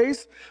you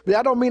always, but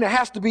that don't mean it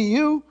has to be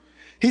you.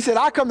 He said,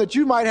 I come that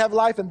you might have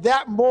life and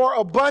that more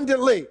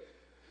abundantly.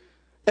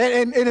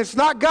 And it's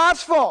not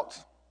God's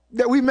fault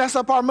that we mess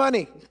up our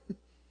money.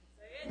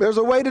 There's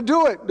a way to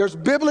do it. There's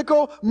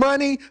biblical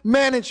money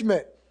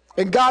management.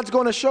 And God's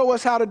going to show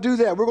us how to do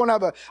that. We're going to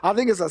have I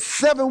think it's a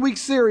 7-week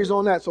series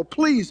on that. So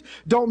please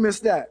don't miss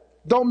that.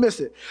 Don't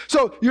miss it.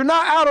 So you're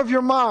not out of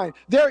your mind.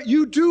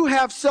 You do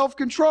have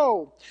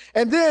self-control.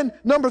 And then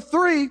number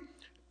 3,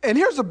 and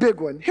here's a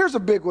big one. Here's a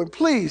big one.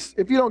 Please,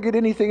 if you don't get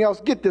anything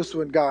else, get this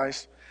one,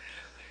 guys.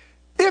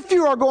 If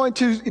you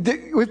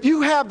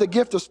have the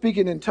gift of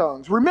speaking in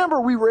tongues,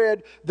 remember we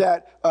read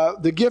that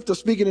the gift of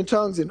speaking in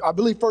tongues in, I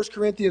believe, 1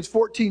 Corinthians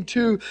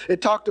 14:2,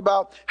 it talked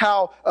about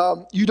how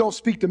you don't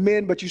speak to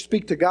men, but you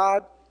speak to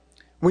God.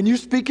 When you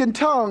speak in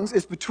tongues,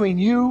 it's between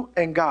you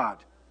and God.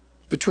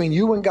 Between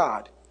you and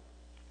God.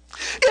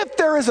 If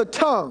there is a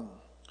tongue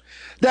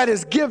that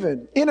is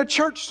given in a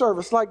church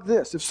service like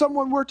this, if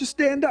someone were to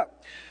stand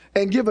up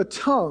and give a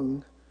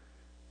tongue,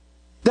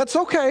 that's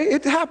okay,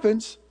 it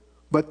happens,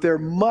 but there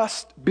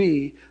must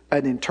be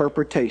an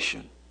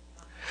interpretation.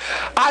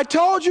 I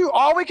told you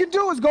all we can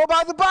do is go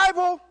by the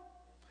Bible.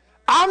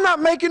 I'm not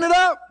making it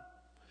up.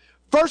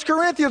 1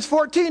 Corinthians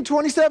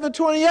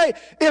 14:27-28.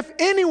 If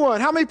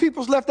anyone, how many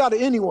people's left out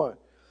of anyone?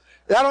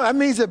 That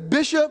means if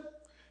bishop,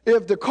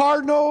 if the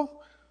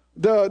cardinal,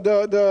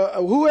 the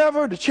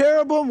whoever, the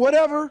cherubim,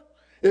 whatever,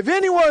 if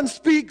anyone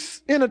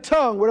speaks in a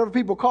tongue, whatever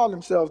people call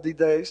themselves these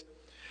days,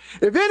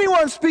 if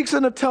anyone speaks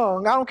in a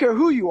tongue, I don't care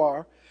who you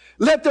are,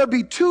 let there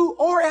be 2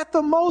 or at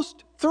the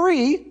most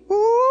 3,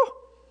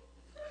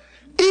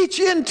 each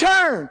in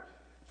turn.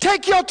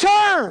 Take your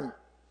turn.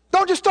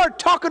 Don't just start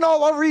talking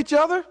all over each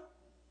other.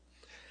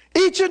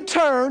 Each in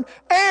turn,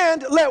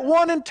 and let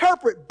one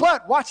interpret.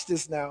 But watch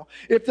this now.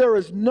 If there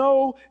is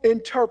no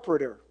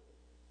interpreter,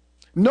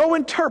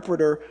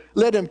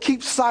 let him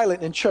keep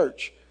silent in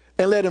church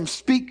and let him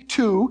speak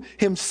to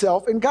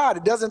himself and God.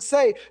 It doesn't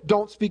say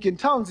don't speak in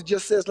tongues. It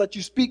just says let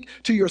you speak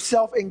to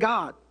yourself and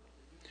God.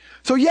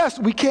 So yes,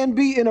 we can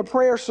be in a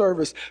prayer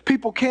service.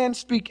 People can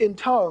speak in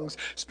tongues.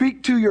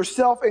 Speak to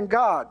yourself and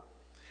God.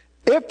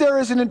 If there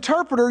is an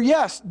interpreter,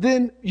 yes,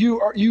 then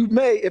you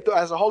may, if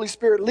as the Holy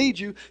Spirit leads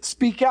you,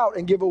 speak out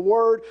and give a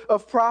word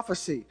of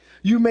prophecy.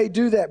 You may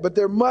do that, but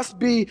there must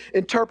be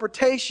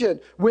interpretation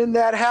when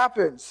that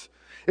happens.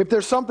 If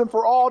there's something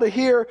for all to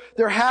hear,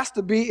 there has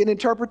to be an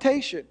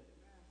interpretation.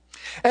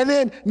 And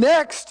then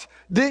next,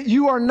 that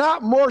you are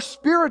not more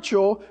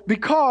spiritual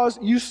because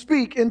you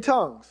speak in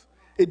tongues.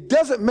 It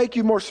doesn't make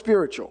you more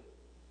spiritual.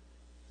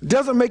 It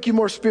doesn't make you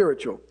more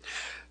spiritual.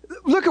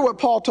 Look at what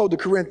Paul told the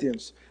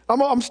Corinthians.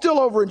 I'm still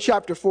over in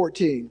chapter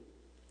 14.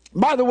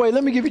 By the way,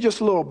 let me give you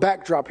just a little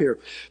backdrop here.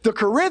 The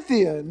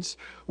Corinthians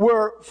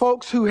were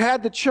folks who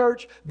had the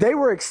church. They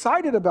were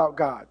excited about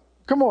God.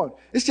 Come on.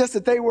 It's just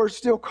that they were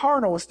still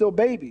carnal and still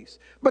babies.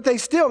 But they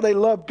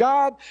loved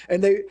God.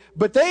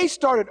 But they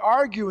started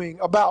arguing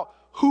about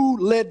who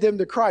led them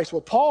to Christ.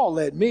 Well, Paul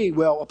led me.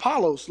 Well,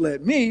 Apollos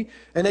led me.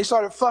 And they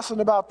started fussing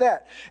about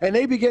that. And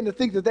they began to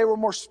think that they were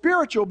more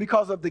spiritual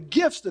because of the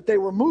gifts that they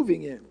were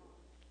moving in.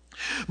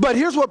 But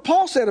here's what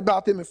Paul said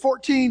about them in 1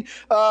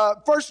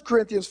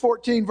 Corinthians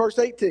 14, verse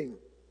 18.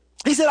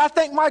 He said, I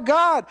thank my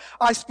God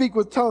I speak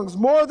with tongues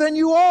more than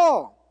you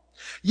all.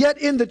 Yet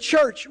in the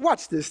church,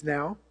 watch this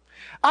now,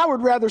 I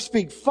would rather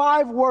speak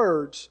 5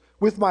 words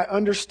with my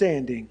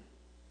understanding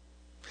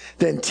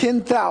than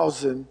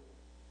 10,000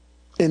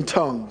 in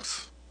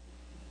tongues.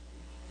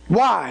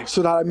 Why?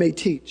 So that I may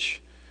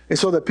teach and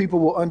so that people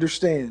will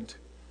understand.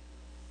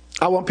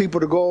 I want people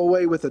to go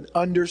away with an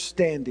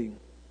understanding.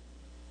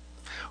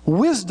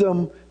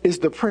 Wisdom is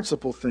the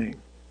principal thing.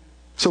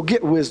 So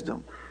get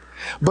wisdom.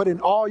 But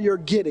in all you're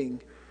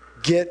getting,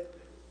 get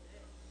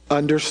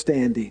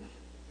understanding.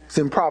 It's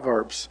in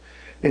Proverbs.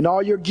 In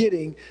all you're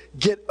getting,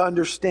 get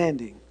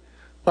understanding.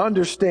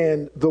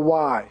 Understand the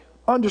why.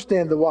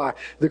 Understand the why.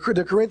 The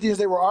Corinthians,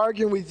 they were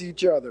arguing with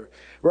each other,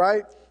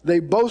 right? They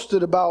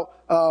boasted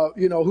about,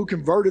 who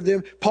converted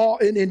them. Paul,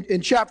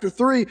 in chapter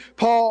 3,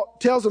 Paul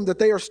tells them that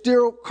they are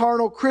still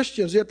carnal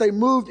Christians, yet they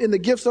moved in the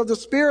gifts of the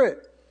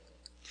Spirit.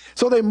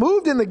 So they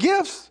moved in the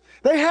gifts.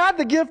 They had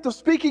the gift of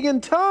speaking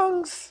in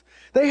tongues.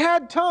 They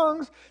had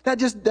tongues. That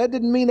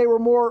didn't mean they were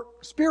more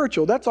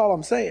spiritual. That's all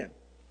I'm saying.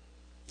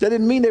 That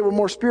didn't mean they were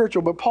more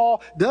spiritual. But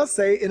Paul does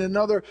say in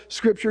another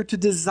scripture to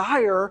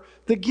desire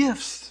the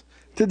gifts.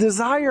 To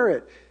desire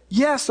it.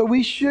 Yes, so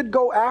we should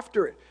go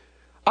after it.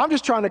 I'm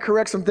just trying to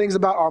correct some things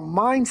about our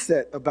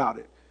mindset about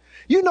it.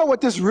 You know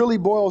what this really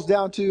boils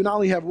down to? And I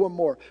only have one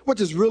more. What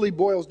this really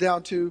boils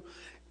down to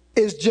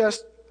is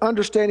just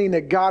understanding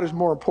that God is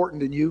more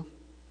important than you.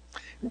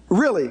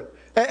 Really,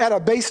 at a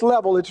base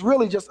level, it's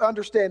really just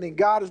understanding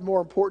God is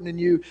more important than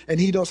you, and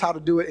He knows how to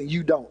do it, and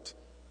you don't.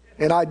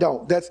 And I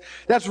don't.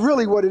 That's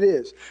really what it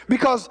is.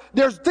 Because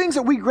there's things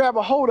that we grab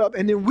a hold of,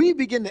 and then we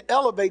begin to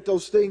elevate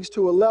those things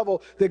to a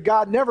level that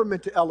God never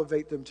meant to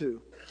elevate them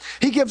to.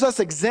 He gives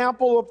us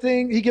examples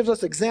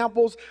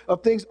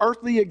of things,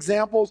 earthly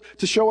examples,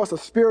 to show us a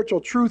spiritual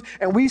truth.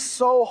 And we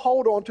so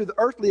hold on to the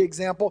earthly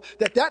example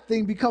that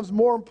thing becomes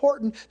more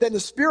important than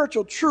the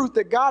spiritual truth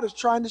that God is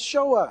trying to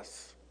show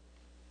us.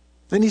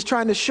 And He's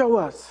trying to show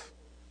us.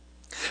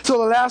 So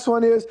the last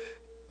one is,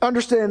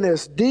 understand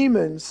this.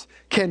 Demons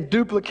can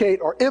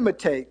duplicate or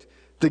imitate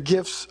the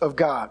gifts of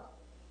God.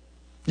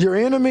 Your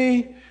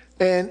enemy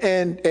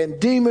and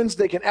demons,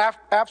 they can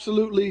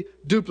absolutely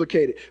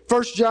duplicate it.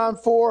 1 John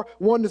 4,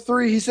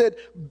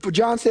 1-3,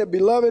 John said,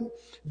 Beloved,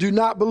 do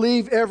not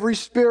believe every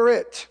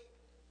spirit,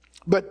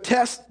 but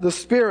test the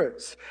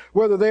spirits,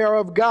 whether they are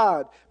of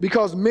God,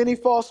 because many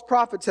false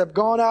prophets have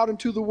gone out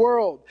into the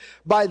world.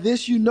 By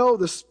this you know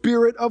the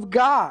Spirit of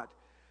God.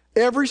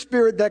 Every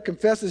spirit that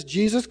confesses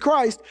Jesus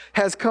Christ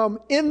has come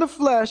in the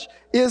flesh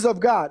is of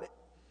God.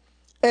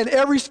 And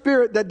every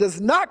spirit that does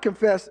not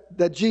confess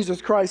that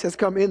Jesus Christ has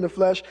come in the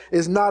flesh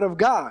is not of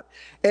God.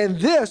 And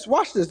this,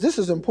 watch this, this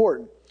is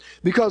important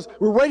because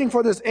we're waiting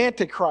for this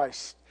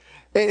Antichrist.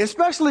 And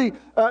especially,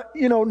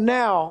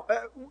 now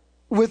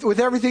with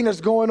everything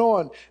that's going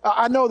on,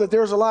 I know that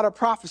there's a lot of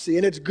prophecy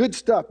and it's good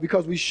stuff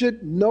because we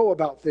should know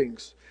about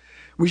things.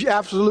 We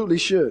absolutely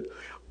should.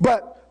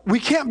 But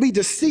we can't be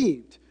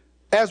deceived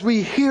as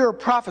we hear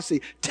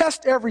prophecy.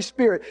 Test every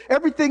spirit.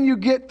 Everything you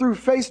get through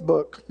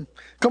Facebook,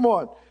 come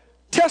on.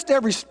 Test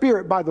every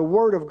spirit by the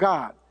word of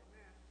God.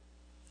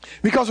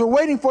 Because we're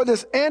waiting for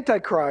this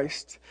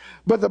Antichrist.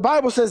 But the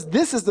Bible says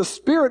this is the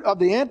spirit of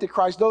the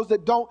Antichrist. Those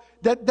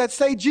that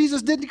say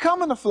Jesus didn't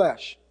come in the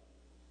flesh.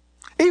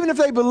 Even if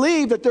they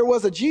believe that there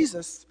was a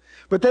Jesus.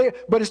 But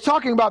it's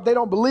talking about they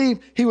don't believe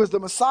He was the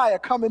Messiah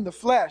come in the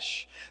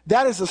flesh.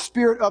 That is the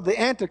spirit of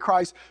the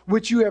Antichrist,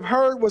 which you have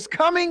heard was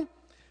coming,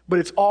 but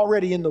it's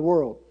already in the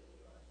world.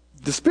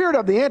 The spirit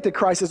of the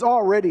Antichrist is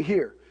already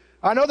here.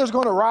 I know there's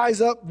going to rise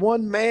up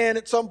one man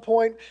at some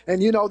point, and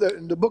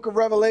the book of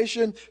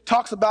Revelation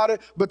talks about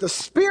it, but the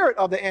spirit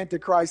of the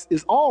Antichrist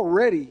is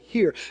already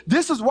here.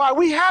 This is why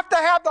we have to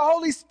have the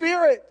Holy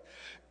Spirit.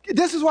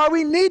 This is why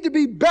we need to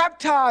be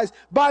baptized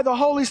by the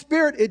Holy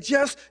Spirit. It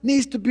just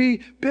needs to be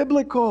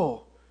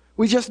biblical.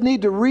 We just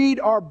need to read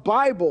our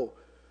Bible.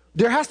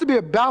 There has to be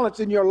a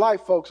balance in your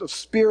life, folks, of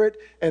spirit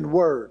and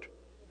word.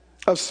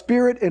 Of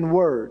spirit and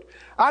word.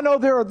 I know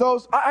there are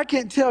those, I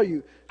can't tell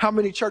you how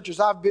many churches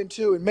I've been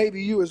to, and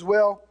maybe you as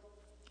well,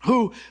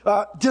 who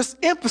just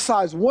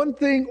emphasize one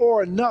thing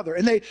or another.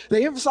 And they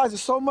emphasize it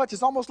so much,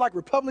 it's almost like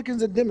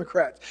Republicans and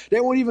Democrats. They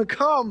won't even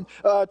come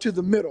to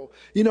the middle.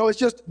 It's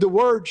just the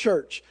word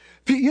church.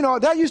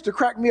 That used to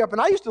crack me up,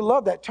 and I used to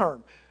love that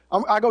term.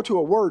 I go to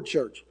a word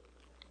church.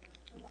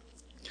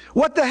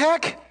 What the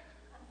heck?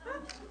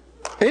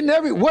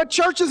 What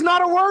church is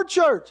not a word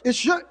church? It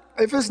should.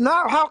 If it's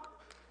not, how?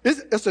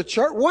 It's a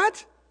church?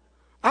 What?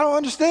 I don't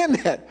understand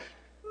that.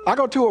 I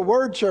go to a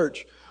word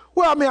church.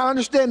 Well, I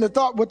understand the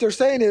thought. What they're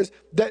saying is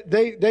that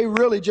they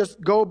really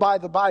just go by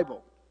the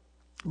Bible.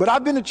 But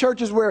I've been to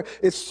churches where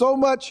it's so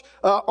much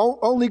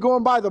only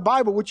going by the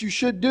Bible, which you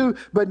should do,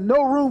 but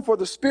no room for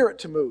the Spirit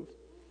to move.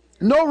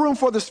 No room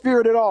for the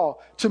Spirit at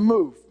all to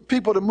move.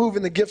 People to move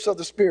in the gifts of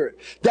the Spirit.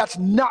 That's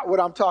not what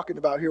I'm talking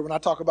about here when I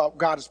talk about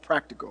God is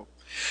practical.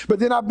 But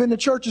then I've been to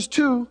churches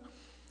too.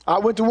 I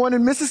went to one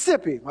in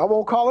Mississippi. I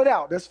won't call it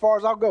out. That's as far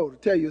as I'll go to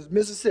tell you. It's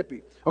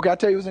Mississippi. Okay, I'll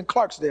tell you it was in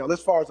Clarksdale.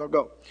 That's as far as I'll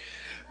go.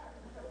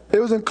 It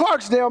was in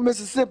Clarksdale,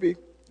 Mississippi.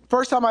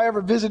 First time I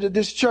ever visited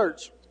this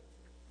church.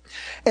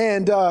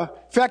 And in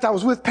fact, I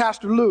was with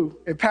Pastor Lou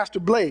and Pastor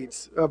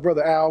Blades,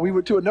 Brother Al. We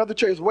went to another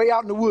church way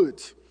out in the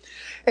woods.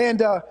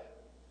 And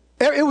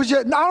it was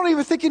just, I don't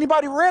even think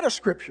anybody read a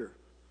scripture.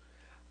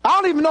 I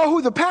don't even know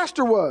who the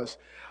pastor was.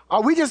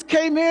 We just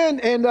came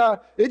in and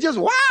it just,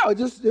 wow, it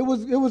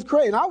was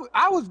great. And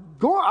I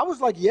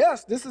was like,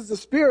 yes, this is the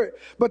Spirit.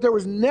 But there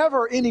was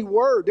never any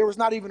word. There was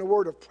not even a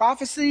word of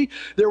prophecy.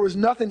 There was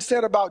nothing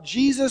said about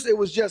Jesus. It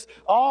was just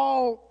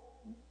all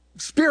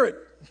Spirit.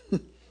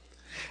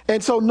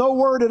 And so no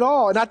word at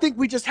all. And I think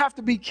we just have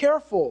to be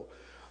careful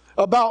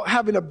about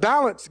having a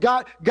balance.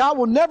 God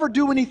will never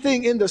do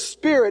anything in the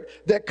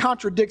Spirit that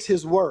contradicts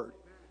His word.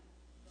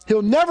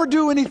 He'll never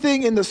do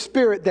anything in the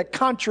Spirit that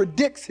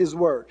contradicts His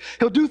word.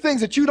 He'll do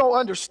things that you don't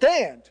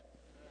understand.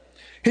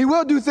 He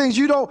will do things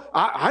you don't,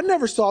 I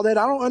never saw that.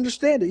 I don't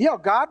understand it. Yeah,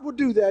 God will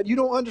do that. You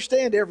don't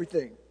understand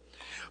everything.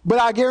 But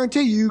I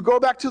guarantee you go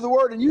back to the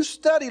word and you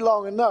study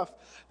long enough.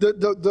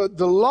 The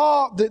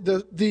law,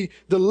 the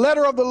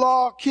letter of the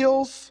law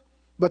kills,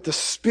 but the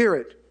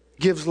Spirit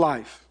gives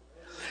life.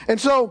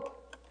 And so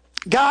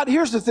God,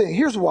 here's the thing.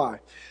 Here's why.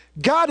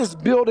 God is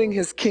building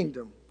His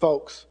kingdom,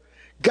 folks.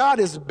 God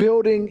is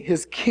building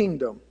His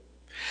kingdom.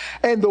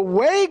 And the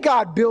way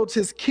God builds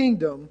His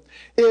kingdom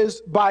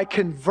is by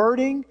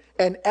converting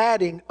and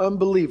adding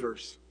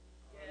unbelievers.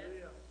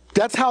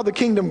 That's how the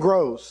kingdom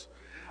grows.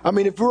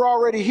 If we're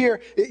already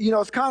here,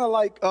 it's kind of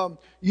like,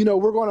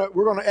 we're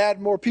going to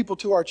add more people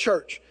to our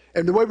church.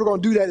 And the way we're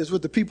going to do that is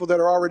with the people that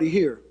are already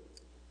here.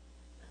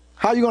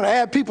 How are you going to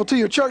add people to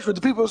your church with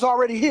the people that's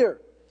already here?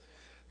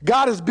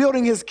 God is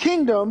building His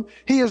kingdom.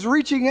 He is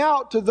reaching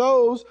out to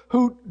those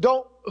who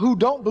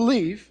don't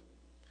believe.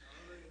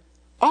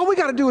 All we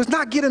got to do is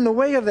not get in the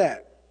way of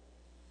that.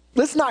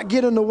 Let's not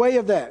get in the way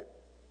of that.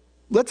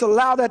 Let's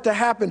allow that to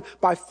happen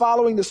by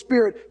following the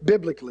Spirit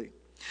biblically.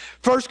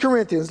 1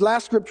 Corinthians,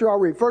 last scripture I'll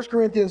read. 1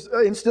 Corinthians,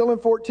 still in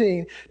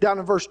 14, down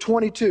in verse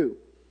 22.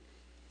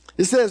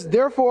 It says,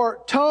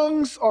 therefore,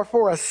 tongues are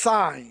for a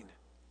sign.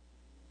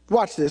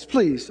 Watch this,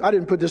 please. I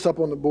didn't put this up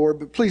on the board,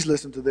 but please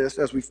listen to this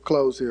as we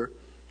close here.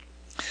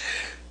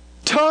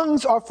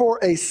 Tongues are for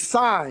a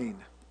sign,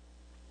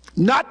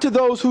 not to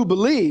those who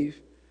believe,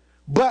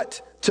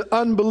 but to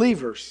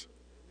unbelievers.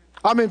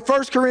 I'm in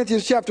 1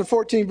 Corinthians chapter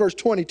 14, verse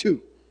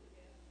 22.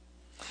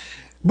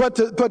 But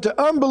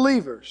to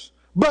unbelievers.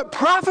 But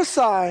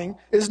prophesying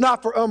is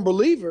not for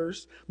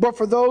unbelievers, but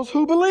for those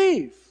who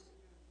believe.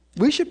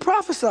 We should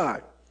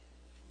prophesy.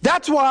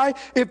 That's why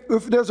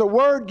if there's a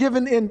word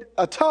given in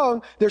a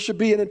tongue, there should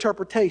be an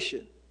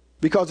interpretation,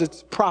 because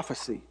it's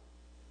prophecy.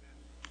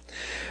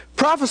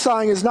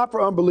 Prophesying is not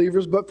for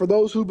unbelievers, but for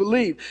those who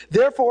believe.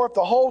 Therefore, if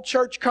the whole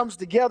church comes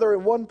together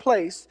in one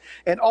place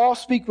and all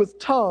speak with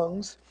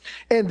tongues,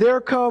 and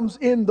there comes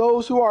in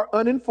those who are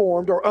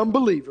uninformed or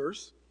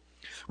unbelievers,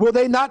 will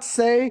they not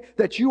say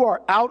that you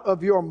are out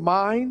of your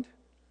mind?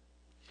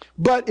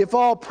 But if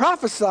all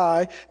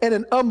prophesy and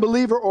an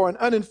unbeliever or an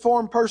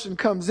uninformed person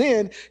comes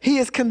in, he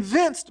is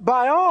convinced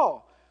by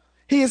all.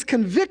 He is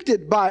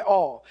convicted by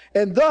all.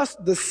 And thus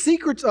the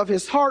secrets of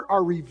his heart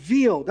are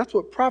revealed. That's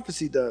what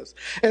prophecy does.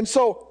 And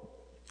so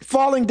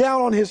falling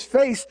down on his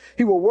face,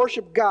 he will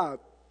worship God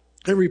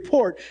and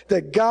report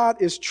that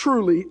God is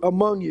truly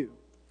among you.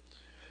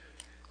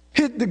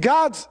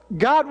 God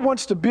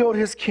wants to build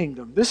His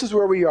kingdom. This is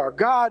where we are.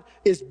 God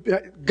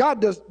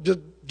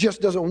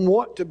just doesn't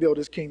want to build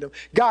His kingdom.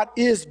 God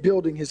is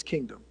building His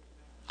kingdom.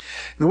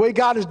 And the way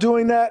God is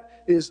doing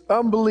that is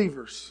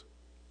unbelievers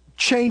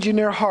changing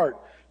their heart,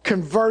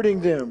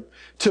 converting them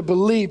to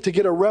believe, to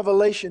get a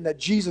revelation that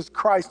Jesus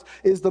Christ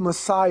is the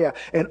Messiah.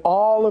 And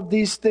all of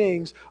these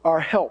things are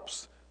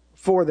helps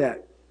for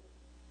that.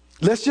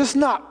 Let's just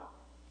not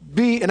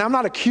be, and I'm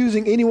not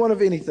accusing anyone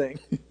of anything,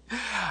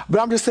 but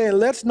I'm just saying,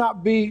 let's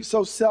not be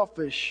so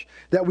selfish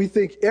that we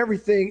think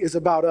everything is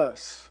about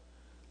us.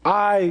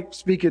 I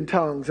speak in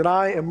tongues and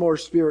I am more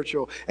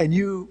spiritual, and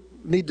you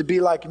need to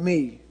be like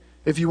me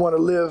if you want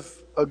to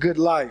live a good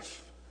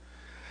life.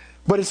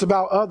 But it's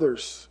about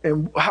others.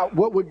 And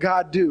what would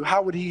God do?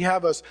 How would he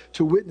have us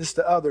to witness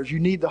to others? You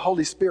need the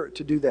Holy Spirit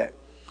to do that.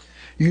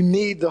 You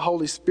need the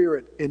Holy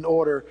Spirit in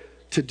order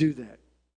to do that.